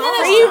fucking song And then song.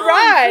 the Free song,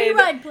 Ride. Free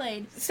Ride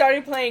played.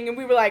 Started playing, and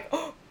we were like,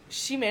 "Oh,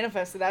 she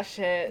manifested that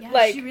shit!" Yeah,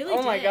 like, she really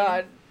oh my did.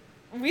 god,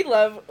 we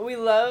love.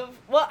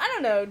 Well, I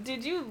don't know.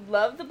 Did you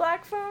love The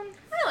Black Phone?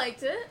 I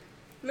liked it.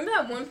 Remember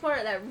that one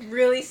part that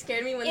really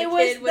scared me when It the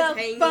was kid was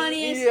the hanging?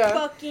 funniest Yeah.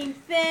 fucking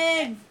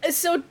thing.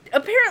 So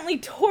apparently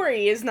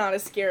Tori is not a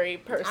scary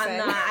person. I'm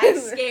not. I'm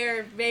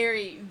scared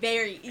very,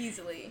 very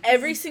easily.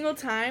 Every single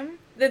time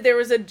that there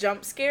was a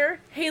jump scare,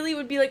 Haley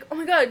would be like, "Oh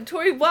my god,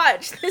 Tori,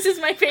 watch! This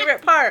is my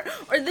favorite part,"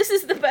 or "This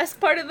is the best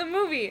part of the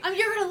movie."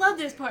 You're gonna love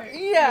this part.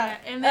 Yeah,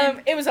 And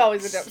then it was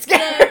always a jump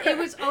scare. it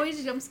was always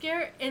a jump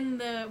scare. In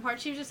the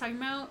part she was just talking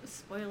about,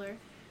 spoiler,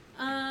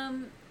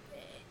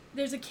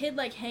 there's a kid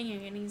like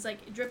hanging and he's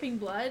like dripping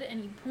blood and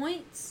he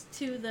points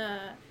to the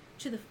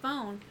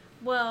phone.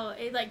 Well,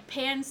 it like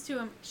pans to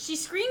him. She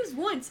screams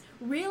once,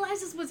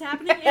 realizes what's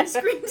happening, and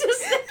screams a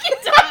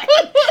second time.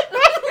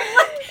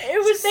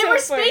 It was They so were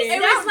funny. spaced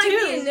It out was like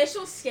too. the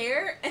initial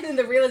scare and then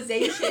the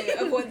realization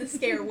of what the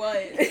scare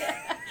was. So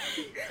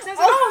I was like,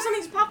 oh,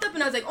 something's popped up,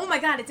 and I was like, oh my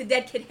god, it's a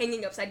dead kid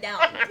hanging upside down.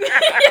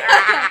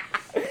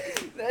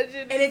 That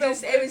shit And is it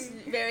so it was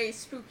funny. very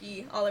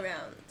spooky all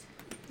around.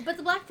 But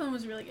the Black Phone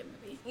was a really good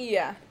movie.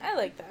 Yeah, I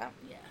like that.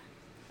 Yeah.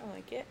 I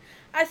like it.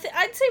 I'd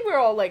say we're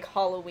all like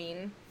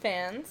Halloween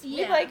fans. We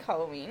Yeah. like I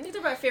Halloween. think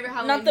they're our favorite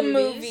Halloween Not the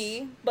movies.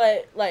 movie,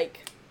 but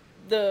like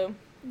the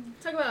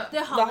Talk about.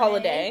 The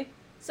holiday.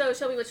 So,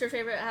 Shelby, what's your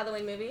favorite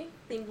Halloween movie?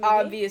 Themed movie?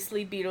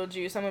 Obviously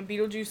Beetlejuice. I'm a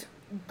Beetlejuice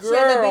girl. She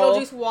has a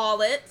Beetlejuice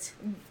wallet.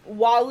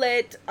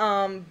 Wallet,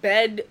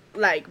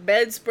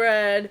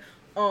 bedspread,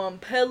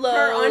 pillows.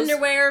 Her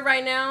underwear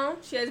right now.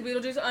 She has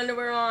Beetlejuice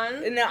underwear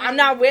on. No, I'm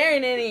not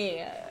wearing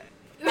any. I'm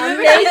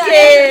Remember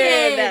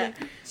that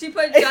naked. She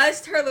put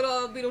just her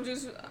little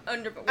Beetlejuice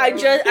underwear I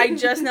on.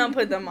 just now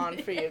put them on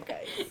for you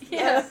guys.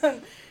 Yeah.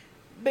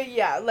 But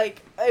yeah,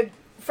 like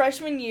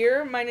freshman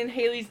year, mine and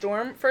Haley's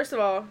dorm. First of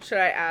all, should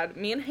I add,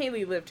 me and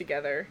Haley live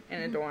together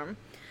in a dorm.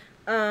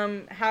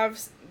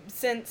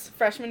 Since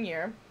freshman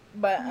year,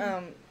 but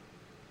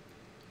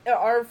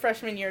our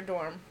freshman year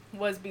dorm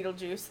was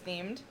Beetlejuice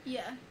themed.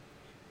 Yeah.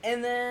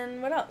 And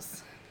then what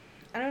else?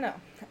 I don't know.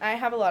 I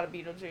have a lot of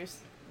Beetlejuice.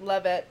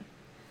 Love it.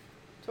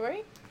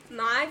 Tori?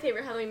 My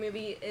favorite Halloween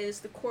movie is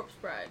The Corpse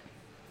Bride.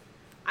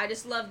 I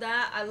just love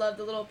that. I love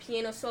the little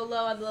piano solo.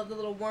 I love the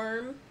little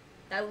worm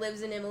that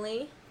lives in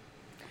Emily.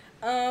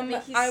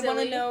 he's I want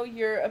to silly. know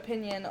your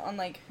opinion on,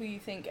 like, who you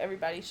think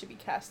everybody should be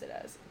casted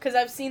as. Because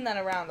I've seen that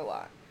around a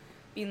lot.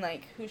 Being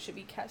like, who should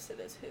be casted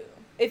as who?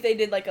 If they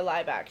did, like, a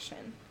live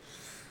action.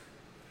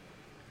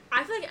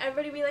 I feel like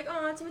everybody would be like,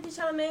 oh, Timothée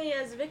Chalamet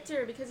as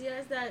Victor because he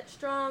has that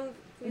strong...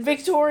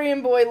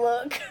 Victorian boy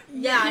look.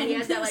 Yeah, he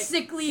has that, like,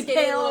 sickly skinny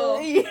pale.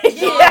 little Yeah,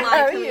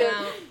 jawline coming yeah.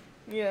 out.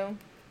 Yeah.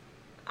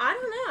 I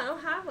don't know. I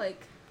don't have,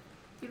 like...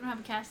 You don't have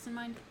a cast in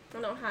mind? I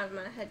don't have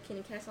my head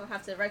Kenny Cass. I'll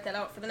have to write that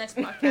out for the next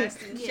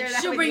podcast and Yeah, share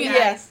that she'll with bring you it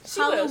guys. Yes. She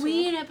will, she will.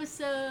 Halloween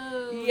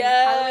episode.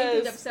 Yes.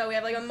 Halloween themed episode. We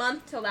have like a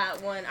month till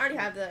that one. I already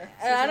have the I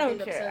seasonal don't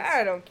themed care. episodes.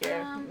 I don't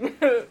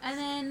care. And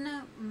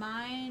then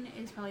mine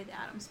is probably the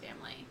Addams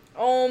Family.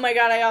 Oh my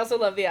god, I also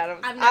love the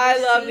Addams. I've never I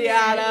love seen the it.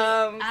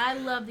 Addams. I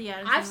love the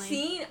Addams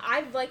Family.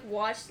 I've like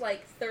watched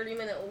like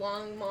 30-minute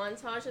long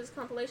montages,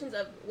 compilations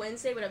of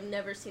Wednesday, but I've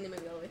never seen the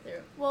movie all the way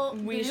through. Well,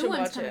 We the should new one's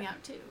watch coming it.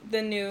 out too.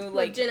 The new, With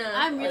like, Jenna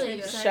I'm really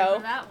Ortega. excited show.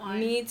 for that one.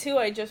 Me too.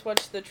 I just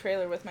watched the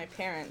trailer with my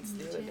parents Me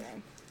the other too.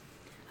 day.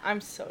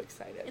 I'm so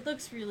excited. It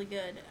looks really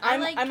good.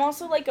 I'm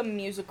also like a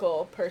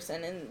musical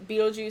person, and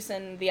Beetlejuice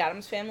and the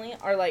Addams Family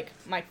are like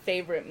my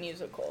favorite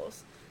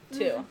musicals too.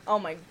 Mhm. Oh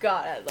my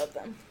god, I love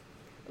them.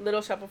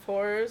 Little Shop of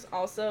Horrors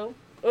also.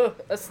 Ugh,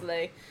 a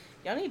slay.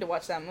 Y'all need to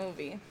watch that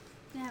movie.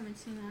 I haven't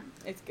seen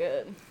that. It's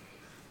good.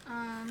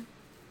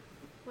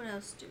 What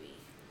else do we?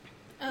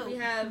 Oh, We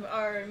have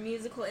our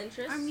musical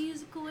interests. our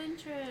musical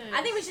interest.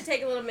 I think we should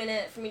take a little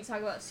minute for me to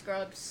talk about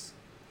Scrubs.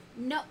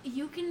 No,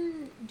 you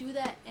can do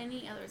that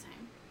any other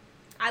time.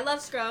 I love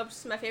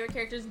Scrubs. My favorite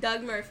character is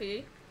Doug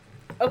Murphy.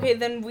 Okay,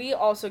 then we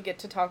also get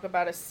to talk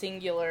about a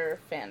singular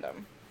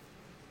fandom.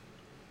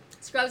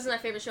 Scrubs is my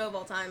favorite show of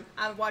all time.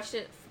 I've watched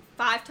it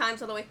 5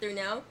 times all the way through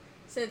now,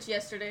 since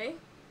yesterday.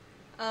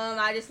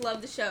 I just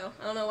love the show.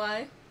 I don't know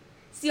why.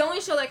 It's the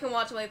only show that I can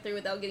watch all the way through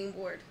without getting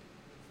bored.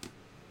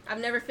 I've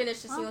never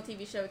finished a single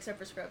TV show except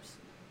for Scrubs.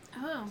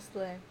 Oh,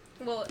 Slay.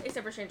 Well,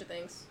 except for Stranger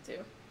Things, too.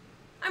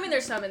 I mean,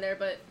 there's some in there,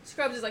 but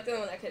Scrubs is like the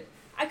only one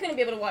I couldn't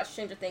be able to watch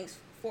Stranger Things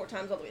 4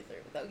 times all the way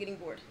through without getting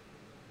bored.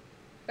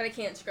 But I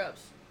can't,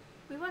 Scrubs.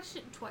 we watched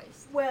it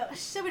twice. Well,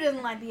 Shelby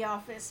doesn't like The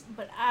Office,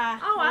 but I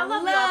I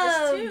love The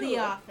Office, too. The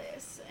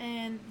Office,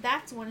 and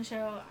that's one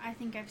show I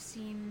think I've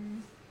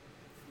seen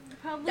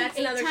probably That's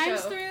 8 another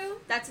times show.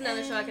 through. That's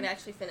another show I And- could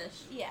actually finish.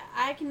 Yeah,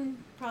 I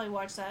can probably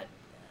watch that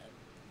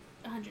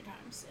 100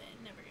 times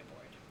and never get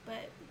bored.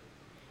 But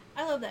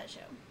I love that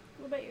show.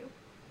 What about you?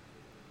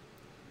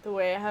 The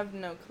way I have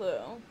no clue.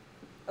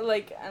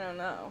 Like, I don't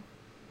know.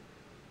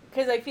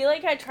 Because I feel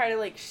like I try to,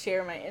 like,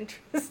 share my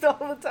interest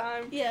all the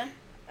time. Yeah.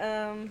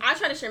 I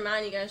try to share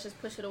mine, you guys just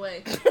push it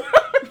away.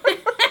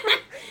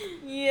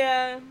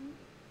 Yeah.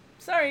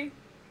 Sorry.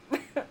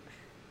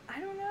 I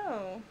don't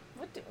know.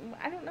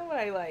 I don't know what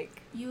I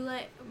like. You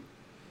like...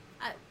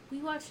 we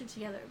watched it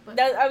together, but...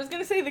 I was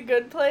going to say The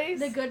Good Place.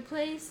 The Good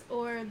Place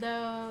or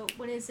the...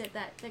 What is it?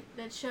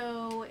 That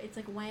show, it's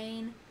like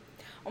Wayne.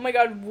 Oh my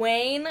god,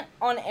 Wayne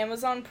on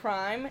Amazon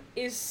Prime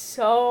is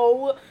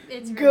so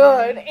It's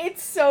good.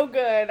 It's so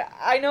good.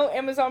 I know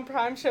Amazon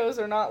Prime shows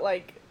are not,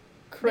 like,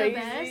 crazy.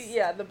 best?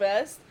 Yeah, the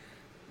best.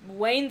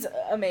 Wayne's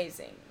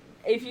amazing.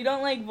 If you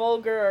don't like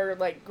vulgar or,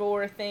 like,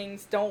 gore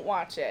things, don't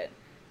watch it.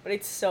 But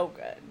it's so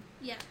good.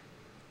 Yeah.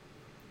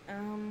 I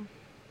don't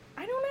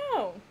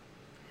know.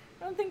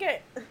 I don't think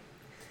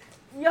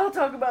Y'all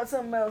talk about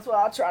something else while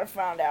I'll try to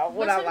find out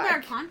what Let's I talk about our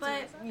like.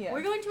 concert. Yeah.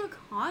 We're going to a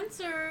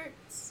concert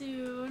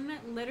soon.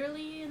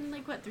 Literally in,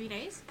 3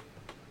 days?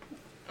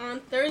 On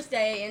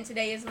Thursday, and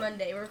today is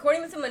Monday. We're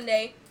recording this on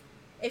Monday.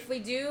 If we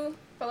do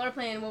follow our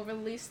plan, we'll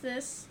release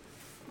this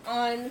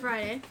on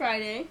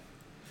Friday.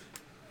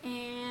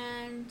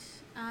 And,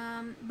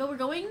 but we're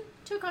going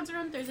to a concert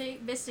on Thursday,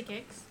 Vista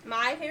Kicks.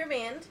 My favorite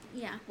band,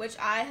 Yeah. which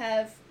I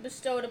have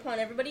bestowed upon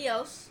everybody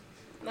else.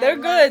 My They're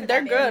love good. for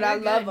They're that good. band. I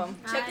They're love good. them.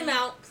 Check them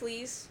out,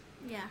 please.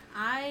 Yeah,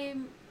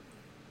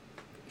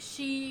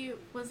 she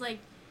was like,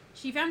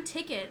 she found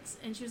tickets,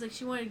 and she was like,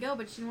 she wanted to go,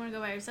 but she didn't want to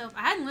go by herself.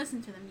 I hadn't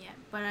listened to them yet,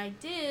 but I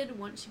did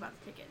once she bought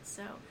the tickets.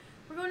 So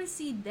we're going to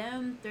see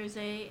them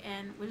Thursday,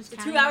 and we're just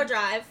It's a 2-hour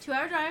drive.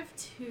 2-hour drive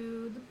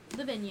to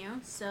the venue,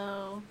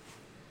 so,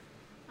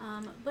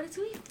 but it's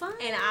going to be fun.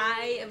 And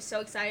I am so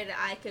excited that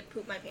I could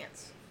poop my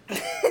pants.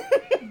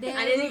 Very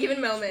I didn't give it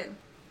a true. moment.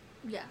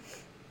 Yeah.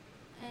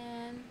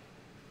 And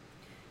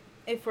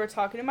If we're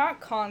talking about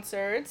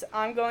concerts,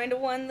 I'm going to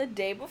one the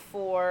day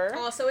before.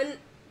 Also in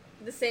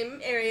the same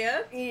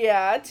area.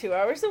 Yeah, 2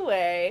 hours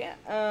away.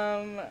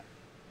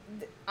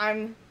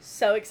 I'm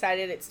so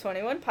excited. It's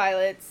 21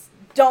 Pilots.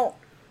 Don't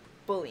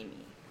bully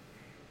me.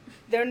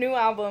 Their new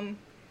album,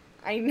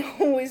 I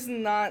know is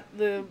not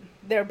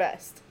their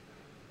best,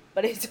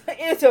 but it's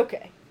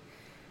okay.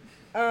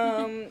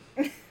 But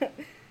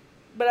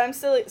I'm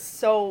still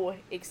so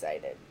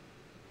excited.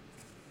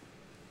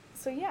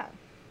 So yeah.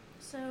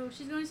 so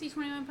she's going to see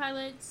 21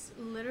 Pilots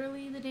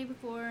literally the day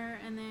before,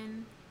 and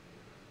then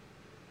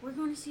we're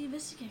going to see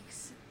Vista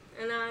Kicks.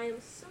 And I'm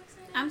so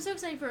excited. I'm so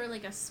excited for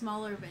like a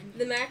smaller venue.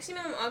 The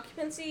maximum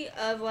occupancy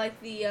of like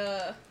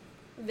the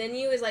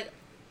venue is like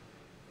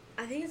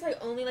I think it's like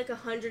only like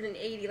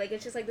 180. Like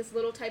it's just like this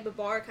little type of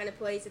bar kind of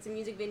place. It's a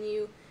music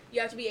venue. You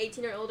have to be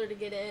 18 or older to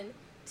get in.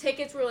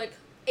 Tickets were like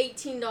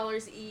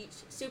 $18 each.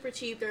 Super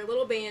cheap. They're a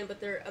little band, but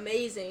they're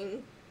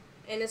amazing.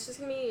 And it's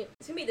gonna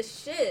be the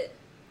shit.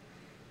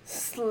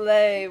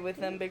 Slay with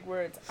them big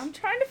words. I'm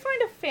trying to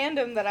find a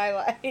fandom that I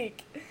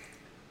like.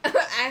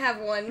 I have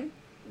one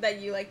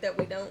that you like that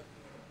we don't.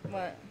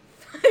 What?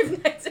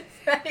 Five Nights at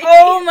Freddy's.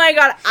 Oh my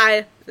god,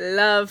 I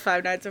love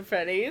Five Nights at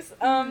Freddy's.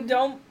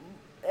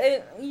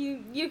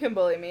 You can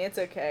bully me, it's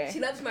okay.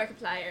 She loves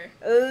Markiplier.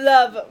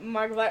 Love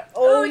Markiplier.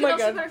 Oh we my can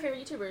also god. put our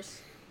favorite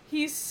YouTubers.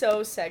 He's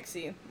so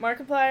sexy.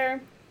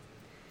 Markiplier.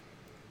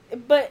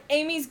 But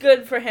Amy's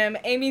good for him.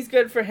 Amy's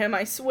good for him,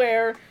 I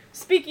swear.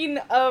 Speaking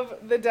of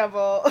the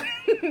devil,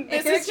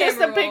 this is just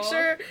a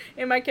picture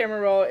in my camera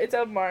roll. It's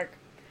of Mark.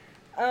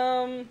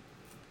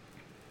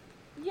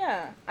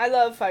 Yeah, I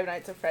love Five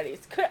Nights at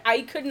Freddy's.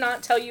 I could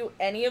not tell you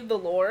any of the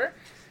lore.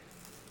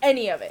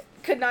 Any of it.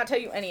 Could not tell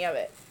you any of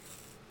it.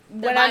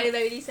 The Night of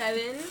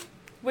 87.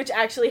 Which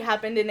actually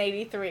happened in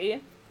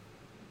 83.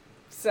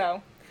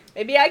 So,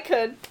 maybe I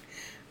could.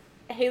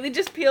 Haley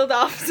just peeled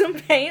off some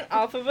paint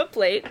off of a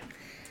plate.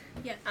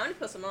 Yeah, I'm gonna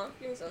put some on.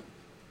 Give me some.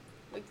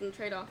 We can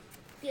trade off.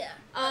 Yeah.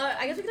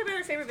 I guess we can talk about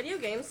our favorite video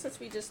games since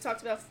we just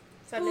talked about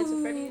Five Nights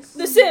at Freddy's.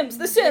 The Sims.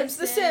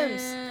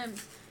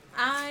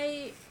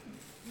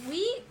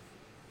 We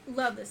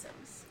love The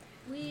Sims.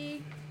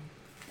 We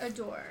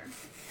adore.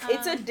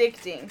 It's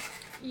addicting.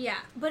 Yeah,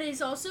 but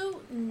it's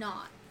also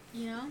not,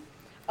 you know?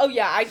 Oh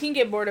yeah, I can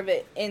get bored of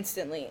it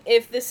instantly.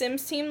 If the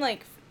Sims team,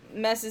 like,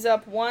 messes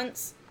up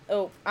once, I'm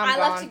gone. I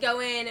love to go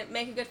in,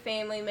 make a good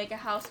family, make a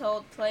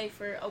household, play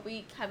for a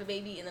week, have a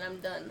baby, and then I'm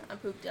done. I'm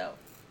pooped out.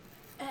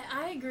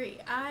 I agree.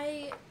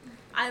 I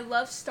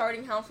love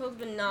starting households,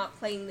 but not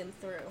playing them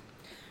through.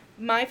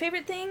 My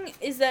favorite thing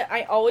is that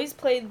I always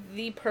play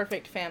the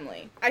perfect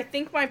family. I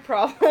think my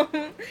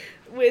problem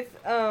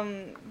with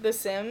The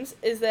Sims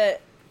is that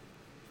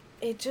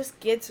it just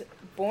gets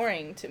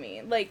boring to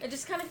me. Like, it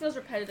just kind of feels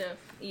repetitive.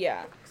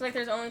 Yeah. Because, like,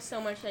 there's only so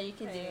much that you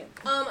can do.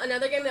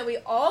 Another game that we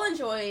all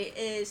enjoy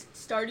is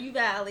Stardew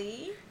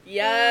Valley.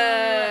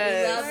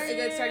 Yes. We love a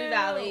good Stardew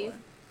Valley.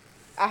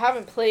 I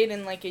haven't played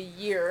in, like, a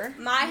year.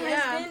 My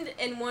husband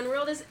in one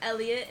world is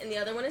Elliot, and the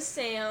other one is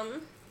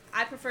Sam.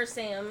 I prefer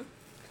Sam.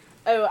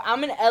 Oh,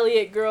 I'm an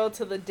Elliot girl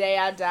till the day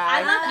I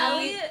die. I love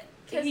Elliot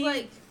because,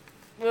 like,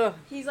 ugh.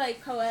 he's,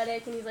 like,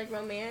 poetic and he's, like,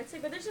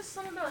 romantic, but there's just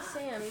something about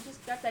Sam. He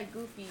just got that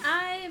goofy. He's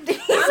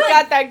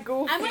got that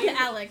goofy. I'm with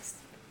Alex.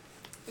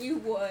 You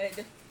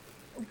would.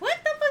 What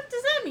the fuck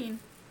does that mean?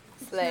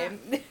 Slame.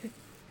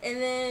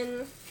 And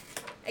then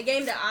a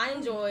game that I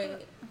enjoy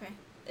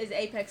is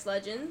Apex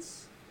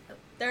Legends.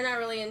 They're not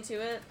really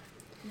into it.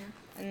 No.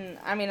 And,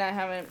 I mean, I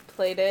haven't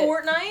played it.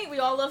 Fortnite. We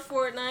all love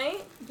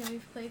Fortnite. Yeah,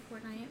 we've played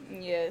Fortnite.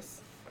 Yes.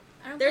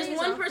 There's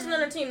one person on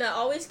our team that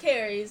always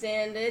carries,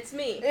 and it's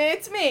me.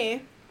 It's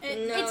me.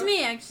 It's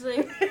me,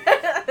 actually.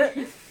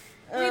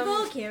 We've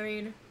all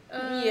carried.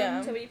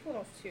 Yeah. So you pulled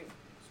off two.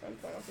 So I'm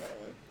pulling off another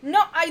one.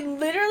 No, I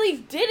literally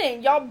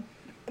didn't. Y'all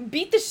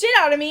beat the shit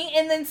out of me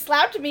and then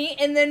slapped me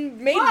and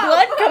then made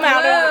blood come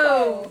out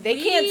of it.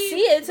 They can't see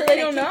it, so they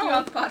don't know. You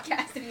off the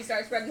podcast if you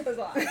start spreading those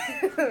lies.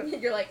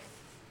 You're like,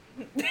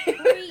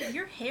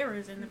 your hair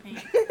is in the paint.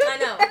 I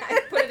know.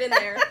 I put it in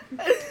there.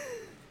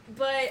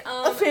 But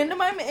a fandom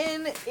I'm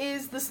in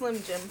is the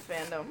Slim Jim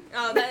fandom.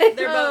 Oh,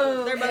 they're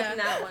both in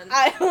that one.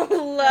 I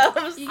love.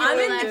 I'm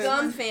in the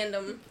gum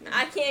fandom.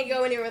 I can't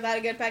go anywhere without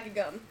a good pack of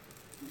gum.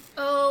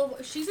 Oh,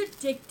 she's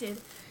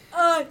addicted.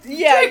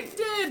 Yeah,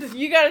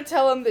 you gotta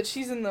tell them that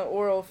she's in the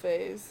oral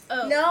phase.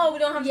 Oh. No, we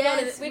don't have to.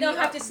 Yes, we don't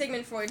have to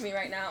Sigmund Freud me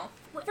right now.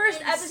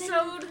 First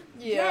episode.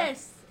 Yeah.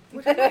 Yes.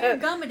 We're talking about your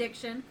gum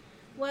addiction.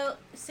 Well,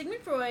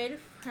 Sigmund Freud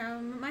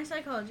from my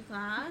psychology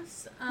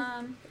class.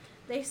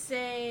 They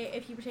say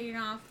if you were taking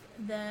off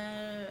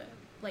the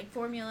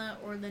formula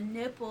or the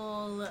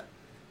nipple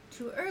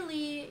too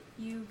early,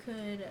 you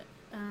could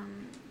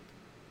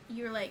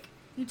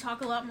you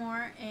talk a lot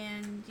more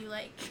and you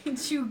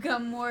chew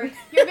gum more.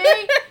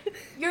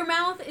 You're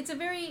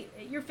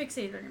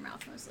fixated on your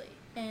mouth mostly.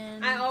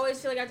 And I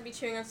always feel like I have to be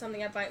chewing on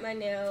something. I bite my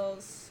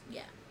nails.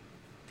 Yeah.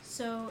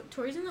 So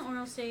Tori's in the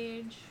oral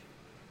stage.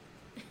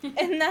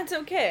 And that's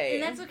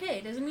okay.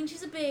 It doesn't mean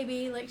she's a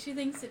baby like she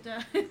thinks it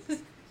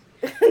does.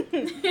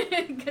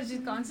 Because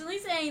she's constantly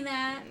saying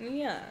that.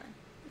 Yeah.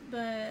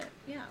 But,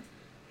 yeah.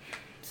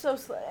 So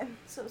slay.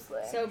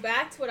 So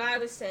back to what I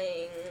was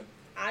saying.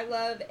 I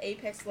love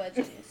Apex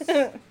Legends.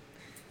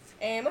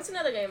 And what's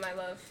another game I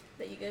love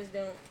that you guys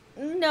don't?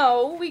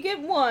 No, we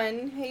get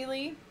one.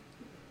 Haley,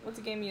 what's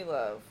a game you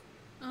love?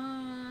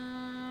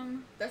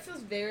 That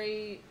feels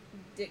very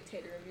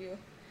dictator of you.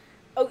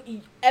 Oh,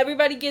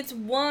 everybody gets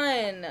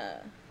one.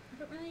 I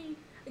don't really...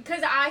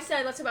 Because I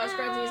said, let's talk about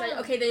Scrubs, and he's like,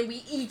 okay, then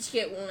we each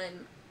get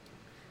one.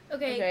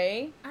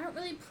 Okay. I don't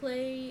really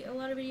play a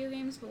lot of video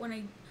games, but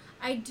when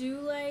I do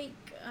like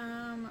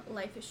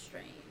Life is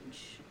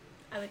Strange.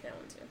 I like that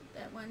one, too.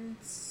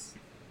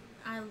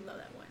 I love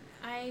that one.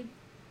 I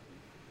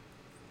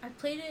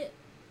played it,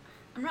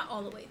 I'm not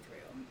all the way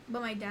through.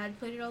 But my dad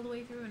played it all the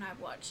way through, and I've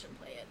watched him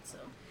play it. So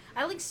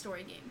I like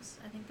story games.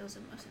 I think those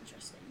are the most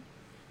interesting.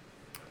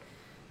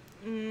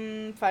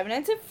 Five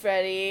Nights at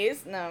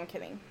Freddy's. No, I'm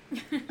kidding.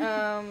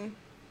 I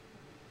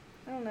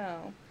don't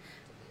know.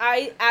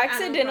 I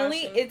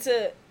accidentally,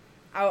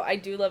 I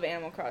do love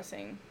Animal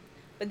Crossing,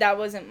 but that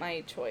wasn't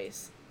my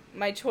choice.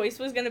 My choice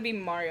was going to be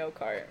Mario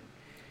Kart.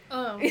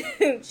 Oh,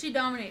 she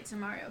dominates in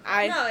Mario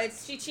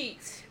Kart. She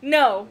cheats.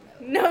 No,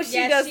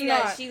 she does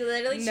not. Does. She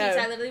literally cheats.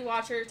 I literally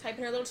watch her type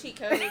in her little cheat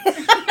code.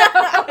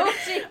 No,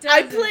 she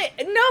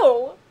doesn't.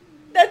 No,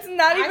 that's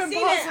not even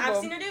possible. I've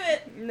seen her do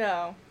it.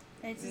 No.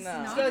 It's just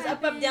No. not She goes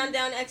up, happening.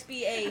 down,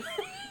 XBA.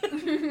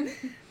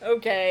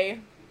 Okay.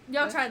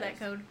 Y'all try that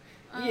code.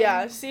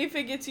 Yeah, see if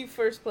it gets you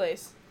first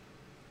place.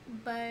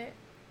 But,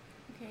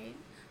 okay.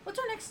 What's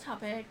our next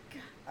topic?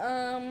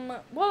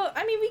 Well,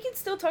 I mean, we can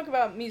still talk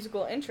about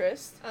musical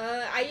interest.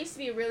 I used to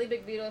be a really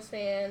big Beatles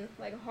fan,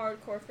 like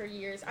hardcore for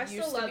years. I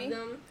still love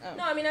them. Oh.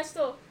 No, I mean,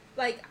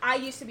 I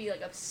used to be,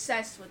 like,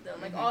 obsessed with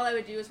them. Like, all I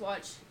would do was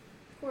watch,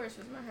 of course,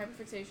 was my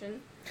hyperfixation.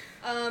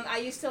 I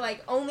used to,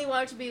 like, only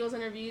watch Beatles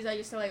interviews. I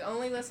used to, like,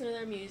 only listen to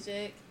their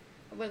music.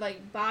 I would,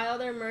 like, buy all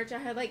their merch. I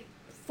had, like,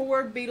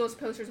 4 Beatles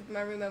posters in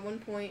my room at one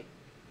point.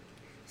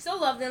 Still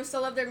love them.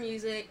 Still love their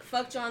music.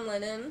 Fuck John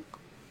Lennon.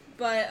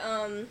 But,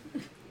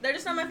 they're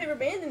just not my favorite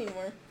band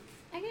anymore.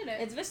 I get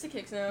it. It's Vista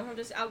Kicks now. I've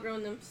just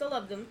outgrown them. Still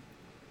love them.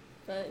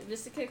 But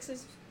Vista Kicks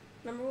is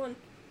number 1.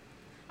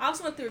 I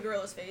also went through a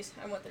Gorillaz phase.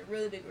 I went through a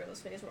really big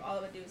Gorillaz phase where all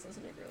I would do is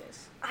listen to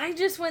Gorillaz. I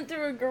just went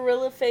through a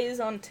gorilla phase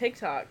on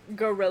TikTok.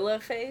 Gorilla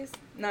phase?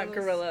 Not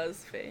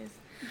Gorillas. gorillas phase.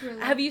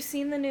 Gorilla. Have you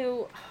seen the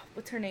new,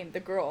 what's her name? The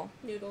girl.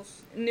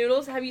 Noodles.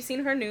 Noodles, have you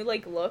seen her new,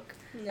 like, look?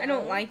 No. I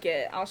don't like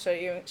it. I'll show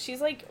you.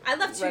 She's, like, I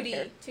love red 2D.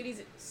 hair.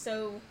 2D's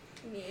so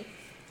me.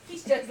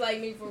 He's just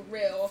like me for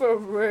real. For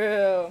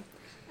real.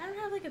 I don't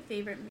have, like, a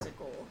favorite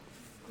musical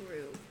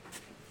group,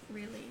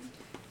 really.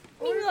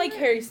 I mean, like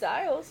Harry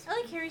Styles.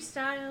 I like Harry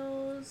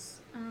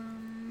Styles.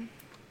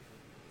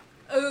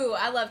 Ooh,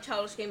 I love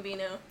Childish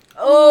Gambino.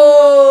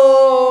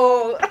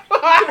 Oh!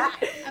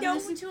 I've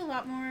listened to a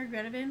lot more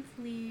Greta Van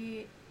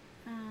Fleet.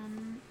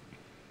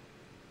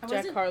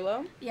 Jack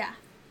Harlow? Yeah.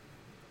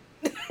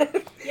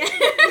 Yeah.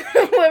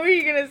 What were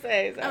you gonna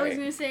say? Sorry. I was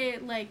gonna say,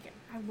 like,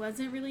 I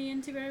wasn't really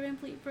into Greta Van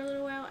Fleet for a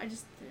little while.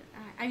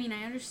 I mean,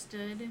 I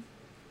understood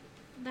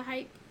the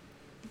hype,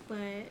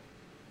 but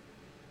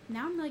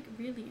now I'm, like,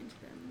 really into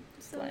them.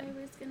 So Slay. I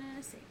was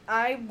gonna say.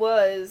 I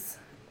was,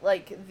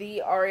 like,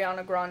 the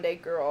Ariana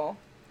Grande girl.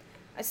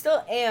 I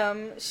still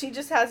am. She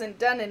just hasn't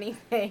done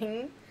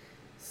anything.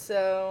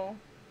 So,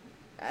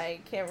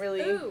 I can't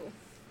really... Ooh.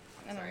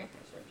 I don't Sorry. know.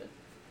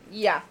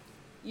 Yeah,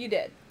 you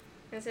did.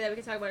 I'm gonna say that we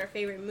can talk about our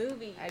favorite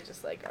movie. I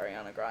just like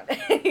Ariana Grande.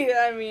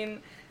 I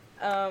mean,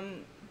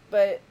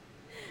 but...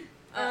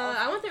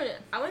 I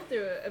went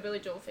through a Billy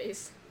Joel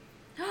phase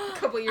a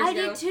couple years I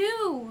ago. did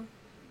too.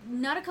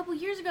 Not a couple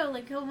years ago,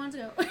 like a couple months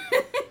ago.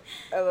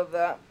 I love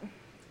that.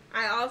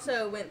 I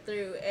also went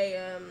through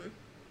a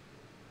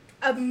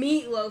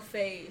Meatloaf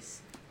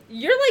phase.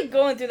 You're, like,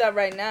 going through that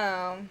right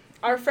now.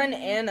 Our friend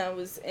Anna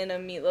was in a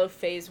Meatloaf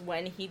phase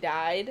when he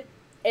died,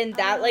 and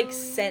that, like,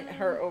 sent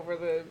her over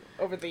the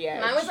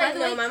edge.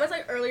 Mine was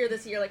like earlier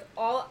this year. Like,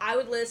 I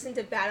would listen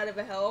to Bad Out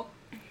of Hell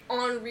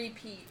on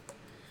repeat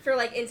for,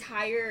 like,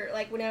 entire,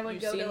 like, whenever I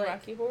would go to, like...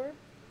 Rocky Horror?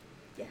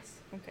 Yes.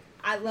 Okay.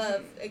 I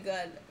love a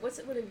good... what is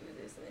his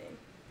name?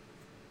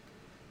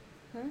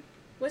 Huh?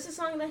 What's the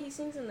song that he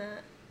sings in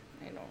that?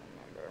 I don't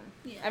remember.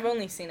 Yeah. I've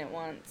only seen it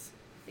once.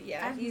 But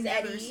yeah, I've he's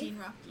never Eddie. seen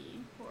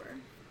Rocky Horror.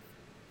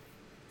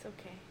 It's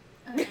okay.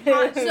 Okay.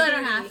 Hot So I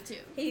don't Patootie. have to.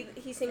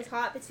 He sings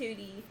Hot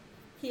Patootie.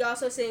 He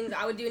also sings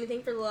I Would Do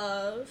Anything for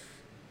Love.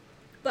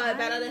 But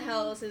Bad Out of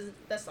Hell is his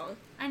best song.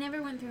 I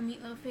never went through a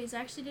Meatloaf phase. I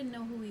actually didn't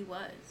know who he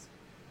was.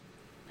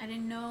 I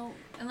didn't know,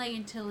 and like,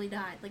 until he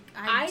died. Like,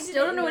 I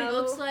still don't know what he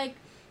looks like.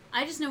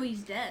 I just know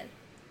he's dead.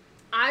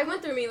 I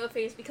went through a Meatloaf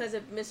phase because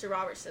of Mr.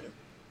 Robertson.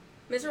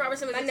 Mr.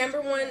 Robertson was my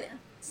number one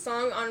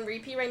song on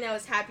repeat right now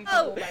is Happy People.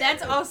 Oh, by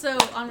that's Meatloaf. also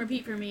on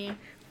repeat for me.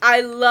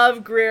 I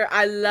love Greer.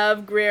 I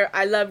love Greer.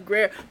 I love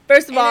Greer.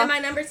 First of And all... then my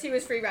number 2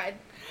 is Free Ride.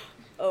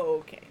 Oh,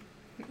 okay.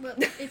 Well,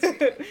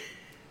 it's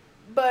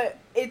But,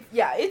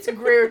 it's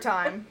Greer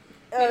time.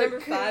 My number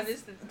 5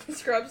 is the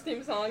Scrubs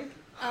theme song.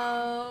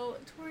 Oh,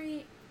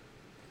 Tori.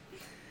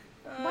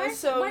 Why do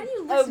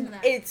you Oh, listen to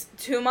that? It's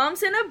Two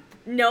Moms and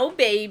No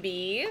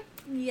Baby.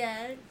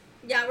 Yeah.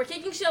 Yeah, we're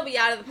kicking Shelby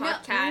out of the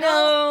podcast.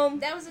 No.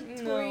 That was a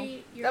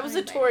Tori. No. That was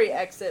a Tori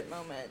exit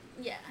moment.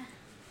 Yeah.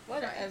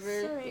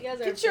 Whatever. Sorry. You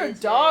guys are Get your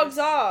bitches. dogs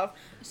off.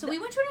 So we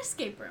went to an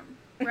escape room,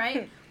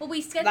 right? Well,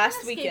 we scheduled Last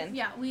an escape. weekend.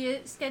 Yeah, we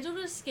scheduled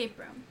an escape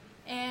room,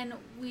 and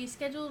we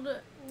scheduled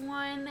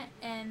one,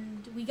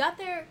 and we got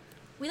there.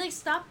 We like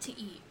stopped to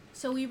eat,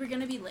 so we were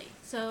gonna be late.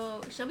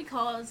 So Shelby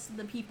calls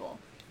the people,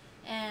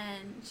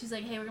 and she's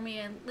like, "Hey, we're gonna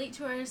be late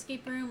to our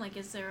escape room. Like,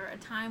 is there a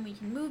time we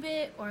can move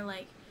it, or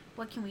like,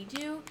 what can we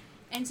do?"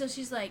 And so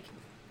she's like,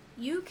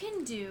 "You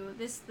can do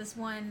this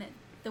one."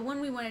 The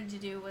one we wanted to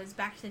do was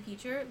Back to the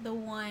Future. The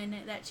one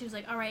that she was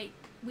like, all right,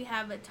 we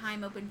have a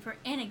time open for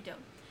anecdote.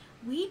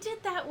 we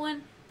did that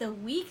one the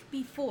week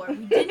before.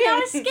 We did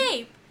not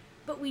escape,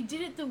 but we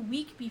did it the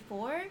week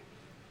before,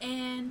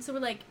 and so we're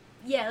like,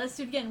 yeah, let's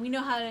do it again. We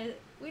know how to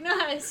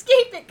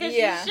escape it because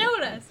she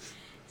showed us.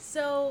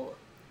 So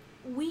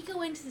we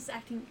go into this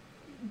acting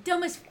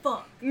dumb as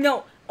fuck.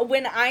 No,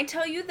 when I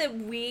tell you that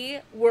we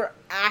were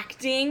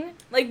acting,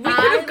 like we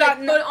could have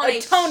gotten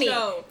a Tony,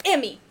 show.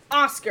 Emmy,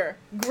 Oscar,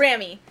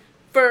 Grammy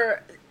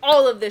for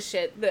all of this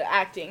shit, the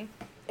acting.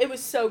 It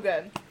was so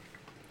good.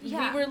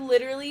 Yeah.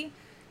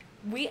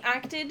 We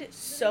acted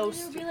so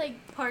There would be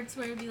like parts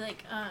where it would be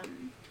like,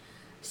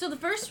 so the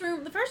first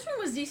room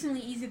was decently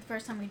easy the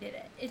first time we did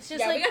it. It's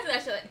just we got to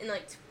that shit in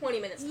like 20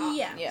 minutes tops.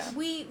 Yeah.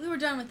 We were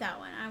done with that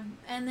one.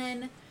 And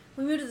then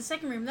we moved to the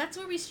second room. That's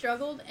where we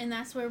struggled, and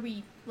that's where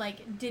we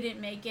like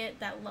didn't make it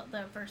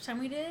the first time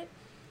we did it.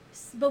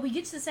 But we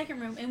get to the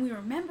second room and we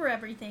remember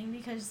everything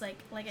because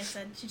like I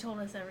said, she told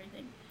us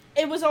everything.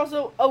 It was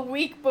also a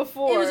week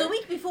before. It was a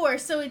week before,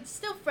 so it's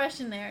still fresh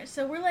in there.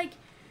 So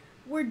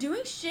we're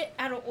doing shit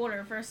out of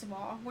order, first of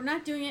all. We're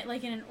not doing it,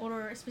 like, in an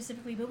order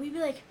specifically, but we'd be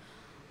like,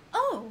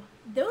 oh,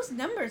 those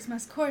numbers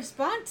must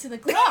correspond to the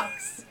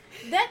clocks.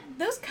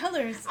 Those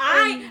colors.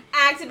 I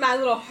acted my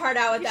little heart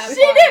out with that She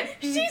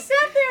did! She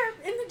sat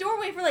there in the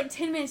doorway for, like,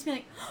 10 minutes being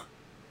like,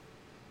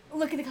 oh,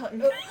 look at the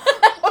color.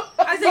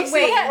 I was like,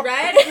 wait,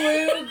 red,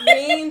 blue,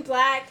 green,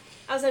 black.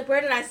 I was like,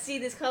 where did I see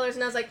these colors?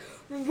 And I was like,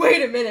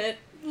 wait a minute.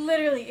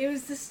 Literally, it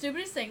was the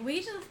stupidest thing. We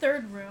get to the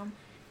third room,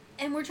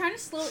 and we're trying to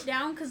slow it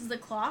down because the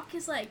clock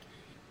is like,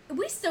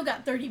 we still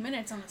got 30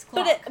 minutes on this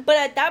clock. But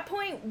at that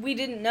point, we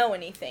didn't know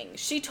anything.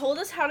 She told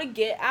us how to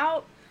get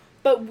out,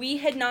 but we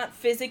had not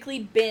physically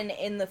been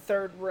in the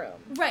third room.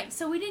 Right,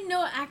 so we didn't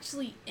know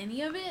actually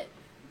any of it,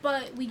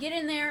 but we get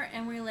in there,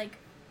 and we're like,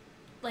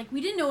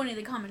 we didn't know any of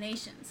the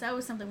combinations. That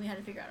was something we had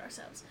to figure out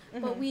ourselves.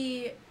 Mm-hmm. But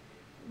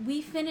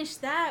we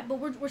finished that, but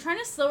we're trying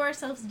to slow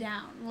ourselves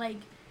down.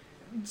 Like,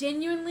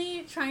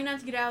 genuinely trying not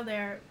to get out of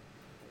there.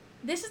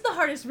 This is the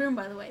hardest room,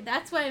 by the way.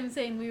 That's why I'm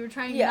saying we were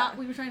trying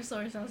to slow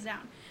ourselves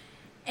down.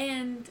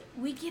 And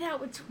we get out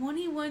with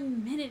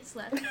 21 minutes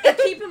left.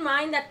 Keep in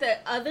mind that the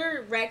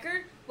other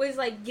record was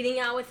like getting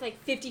out with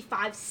like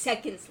 55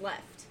 seconds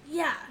left.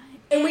 Yeah.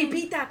 And we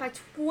beat that by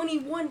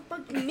 21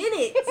 fucking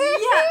minutes.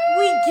 Yeah,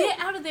 we get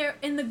out of there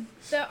and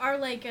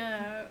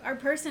our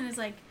person is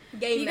like,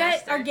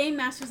 our game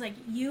master's like,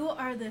 you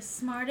are the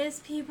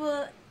smartest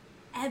people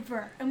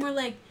ever. And we're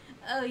like,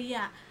 oh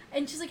yeah.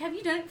 And she's like, have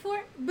you done it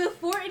before?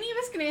 Before any of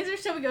us can answer,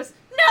 Shelby goes,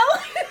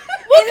 no.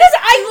 Well, because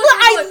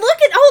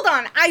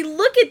I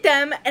look at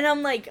them and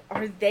I'm like,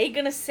 are they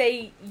gonna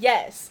say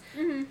yes?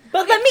 Mm-hmm.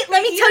 But let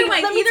me tell you.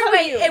 Either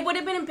way, it would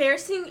have been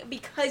embarrassing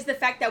because the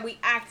fact that we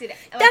acted.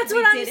 Like that's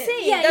what I'm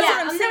saying. Yeah, that's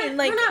what I'm saying.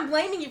 We're not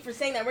blaming you for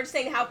saying that. We're just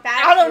saying how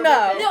fast. I don't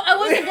know. No, I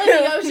wasn't blaming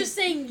you. I was just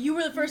saying you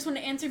were the first one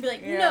to answer and be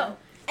like, no.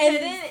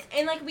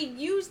 And like we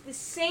used the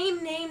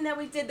same name that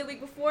we did the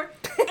week before,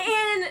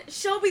 and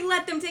Shelby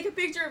let them take a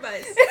picture of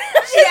us.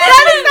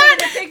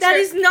 That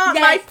is not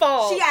my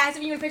fault. She asked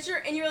if you want a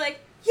picture, and you were like,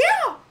 yeah,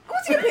 I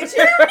want to take a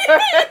picture.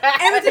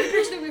 And we took a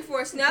picture the week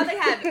before, so now they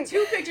have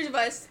 2 pictures of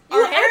us.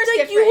 You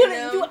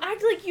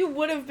act like you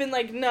would have been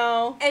like,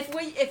 no. If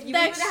you would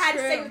have had to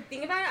say the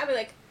thing about it, I'd be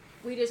like,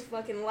 we just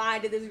fucking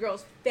lied to this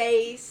girl's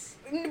face.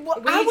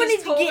 Well, I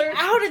wanted to get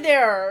out of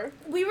there.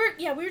 We were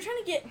trying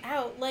to get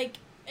out, like,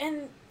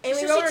 and we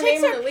so wrote her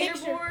name on the picture.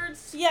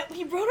 leaderboards. Yeah,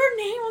 we wrote her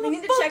name on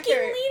the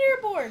fucking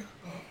leaderboard.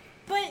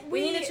 But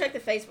we need to check the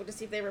Facebook to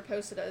see if they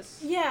reposted us.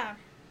 Yeah,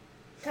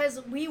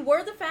 because we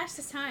were the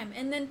fastest time,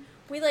 and then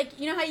we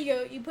you know how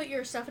you put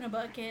your stuff in a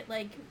bucket,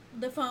 like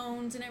the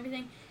phones and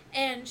everything,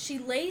 and she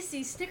lays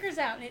these stickers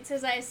out, and it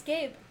says I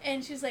escaped,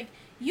 and she's like,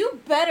 you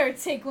better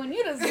take one,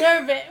 you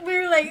deserve it. We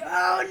were like,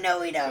 oh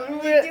no we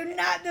don't, we do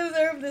not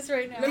deserve this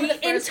right now. Remember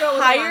the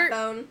entire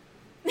phone.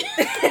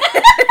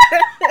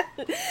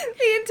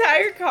 The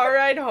entire car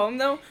ride home,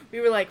 though, we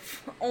were like,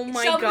 "Oh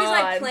my god!" Shelby was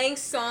like playing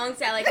songs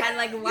that like had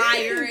like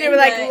liar. They were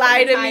like,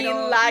 "Lie to me,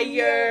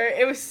 liar."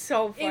 It was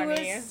so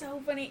funny. It was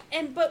so funny,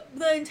 but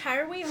the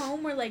entire way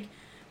home, we're like,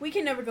 we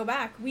can never go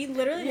back. We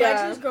literally lied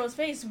to this girl's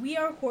face. We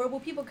are horrible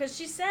people because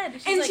she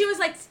said, she was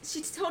like,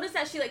 she told us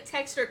that she like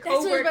texted her coworker.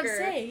 That's what I was about to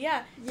say.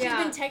 Yeah, she's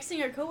been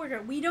texting her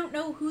coworker. We don't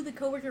know who the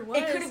coworker was.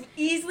 It could have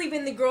easily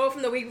been the girl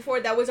from the week before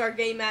that was our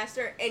game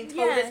master and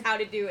told us how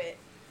to do it.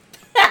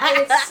 And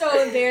it's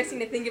so embarrassing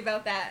to think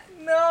about that.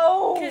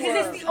 No. Because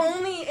it's the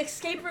only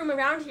escape room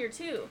around here,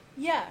 too.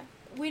 Yeah.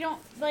 We don't,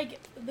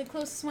 the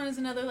closest one is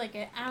anher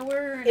an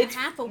hour and a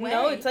half away.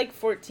 No, it's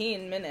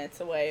 14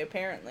 minutes away,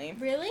 apparently.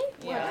 Really?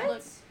 Yeah.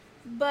 Look.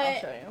 But, I'll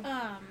show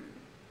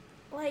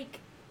you.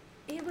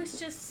 it was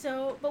just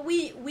so, but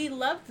we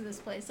loved this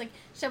place.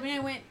 Shelby and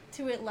I went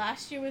to it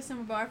last year with some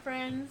of our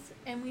friends,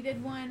 and we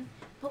did one,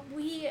 but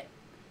we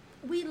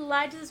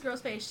lied to this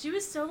girl's face. She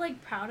was so,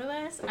 proud of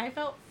us. I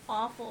felt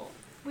awful.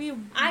 We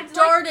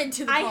darted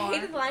to the car. I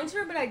hated lying to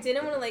her, but I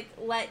didn't want to,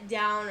 let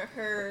down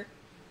her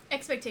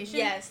expectation.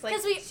 Yes, like,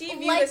 'Cause we, she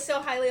viewed like- us so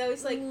highly. I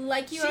was like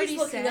you she's already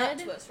looking said, up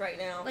to us right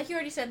now. like you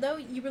already said though,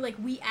 you were like,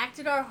 we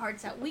acted our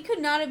hearts out. We could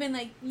not have been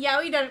like, yeah,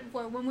 we done it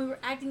before when we were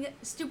acting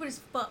stupid as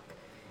fuck.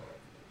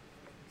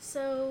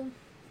 So,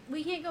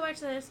 we can't go back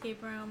to that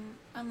escape room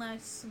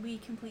unless we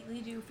completely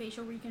do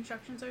facial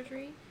reconstruction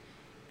surgery.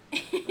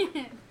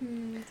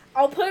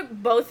 I'll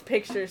put both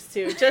pictures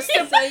too, just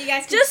to So you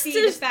guys can Just see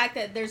to- the fact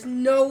that there's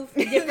no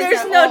difference. there's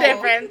at no all.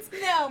 difference.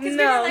 No, Because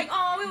we were like,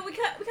 oh, we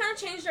kind of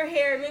changed our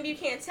hair. Maybe you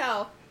can't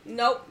tell.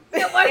 Nope.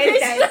 it's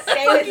Same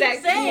fucking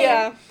exact same.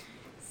 Yeah.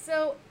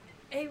 So,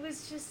 it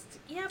was just,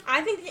 yep.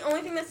 I think the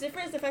only thing that's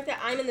different is the fact that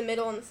I'm in the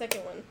middle on the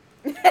second one.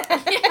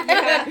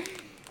 Yeah.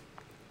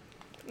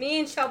 Me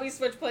and Shelby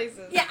switch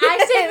places. Yeah,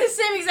 I stayed in the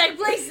same exact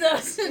place though.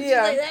 So she's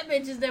Yeah. like, that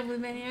bitch has definitely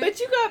been here. But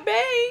you got bangs.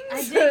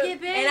 I did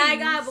get bangs. And I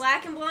got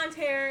black and blonde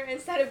hair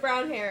instead of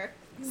brown hair.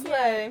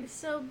 Slay.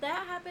 So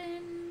that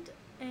happened,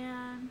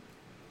 and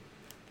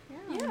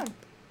Yeah.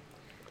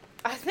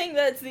 I think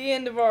that's the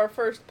end of our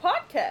first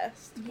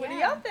podcast. What do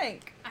Yeah. y'all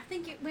think? I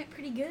think it went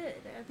pretty good.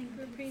 I think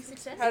we were pretty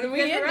successful. How do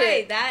we You guys end were right.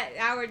 it? That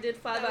hour did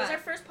fly That by. was was our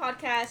our first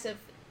podcast of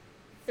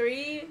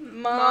 3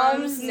 Moms,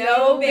 moms, no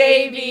no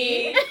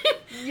baby. baby.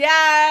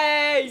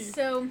 Yay!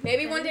 So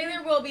Maybe one day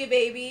there will be a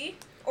baby.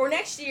 Or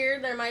next year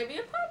there might be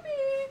a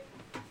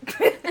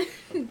puppy.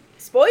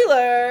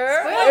 Spoiler!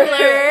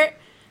 Spoiler.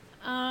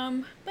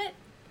 But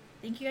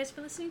thank you guys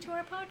for listening to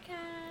our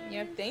podcast.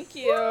 Yep, thank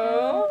you.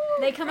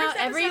 They come First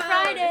out every episode.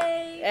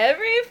 Friday.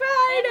 Every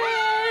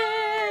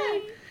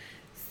Friday.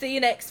 See you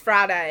next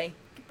Friday.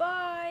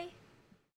 Bye.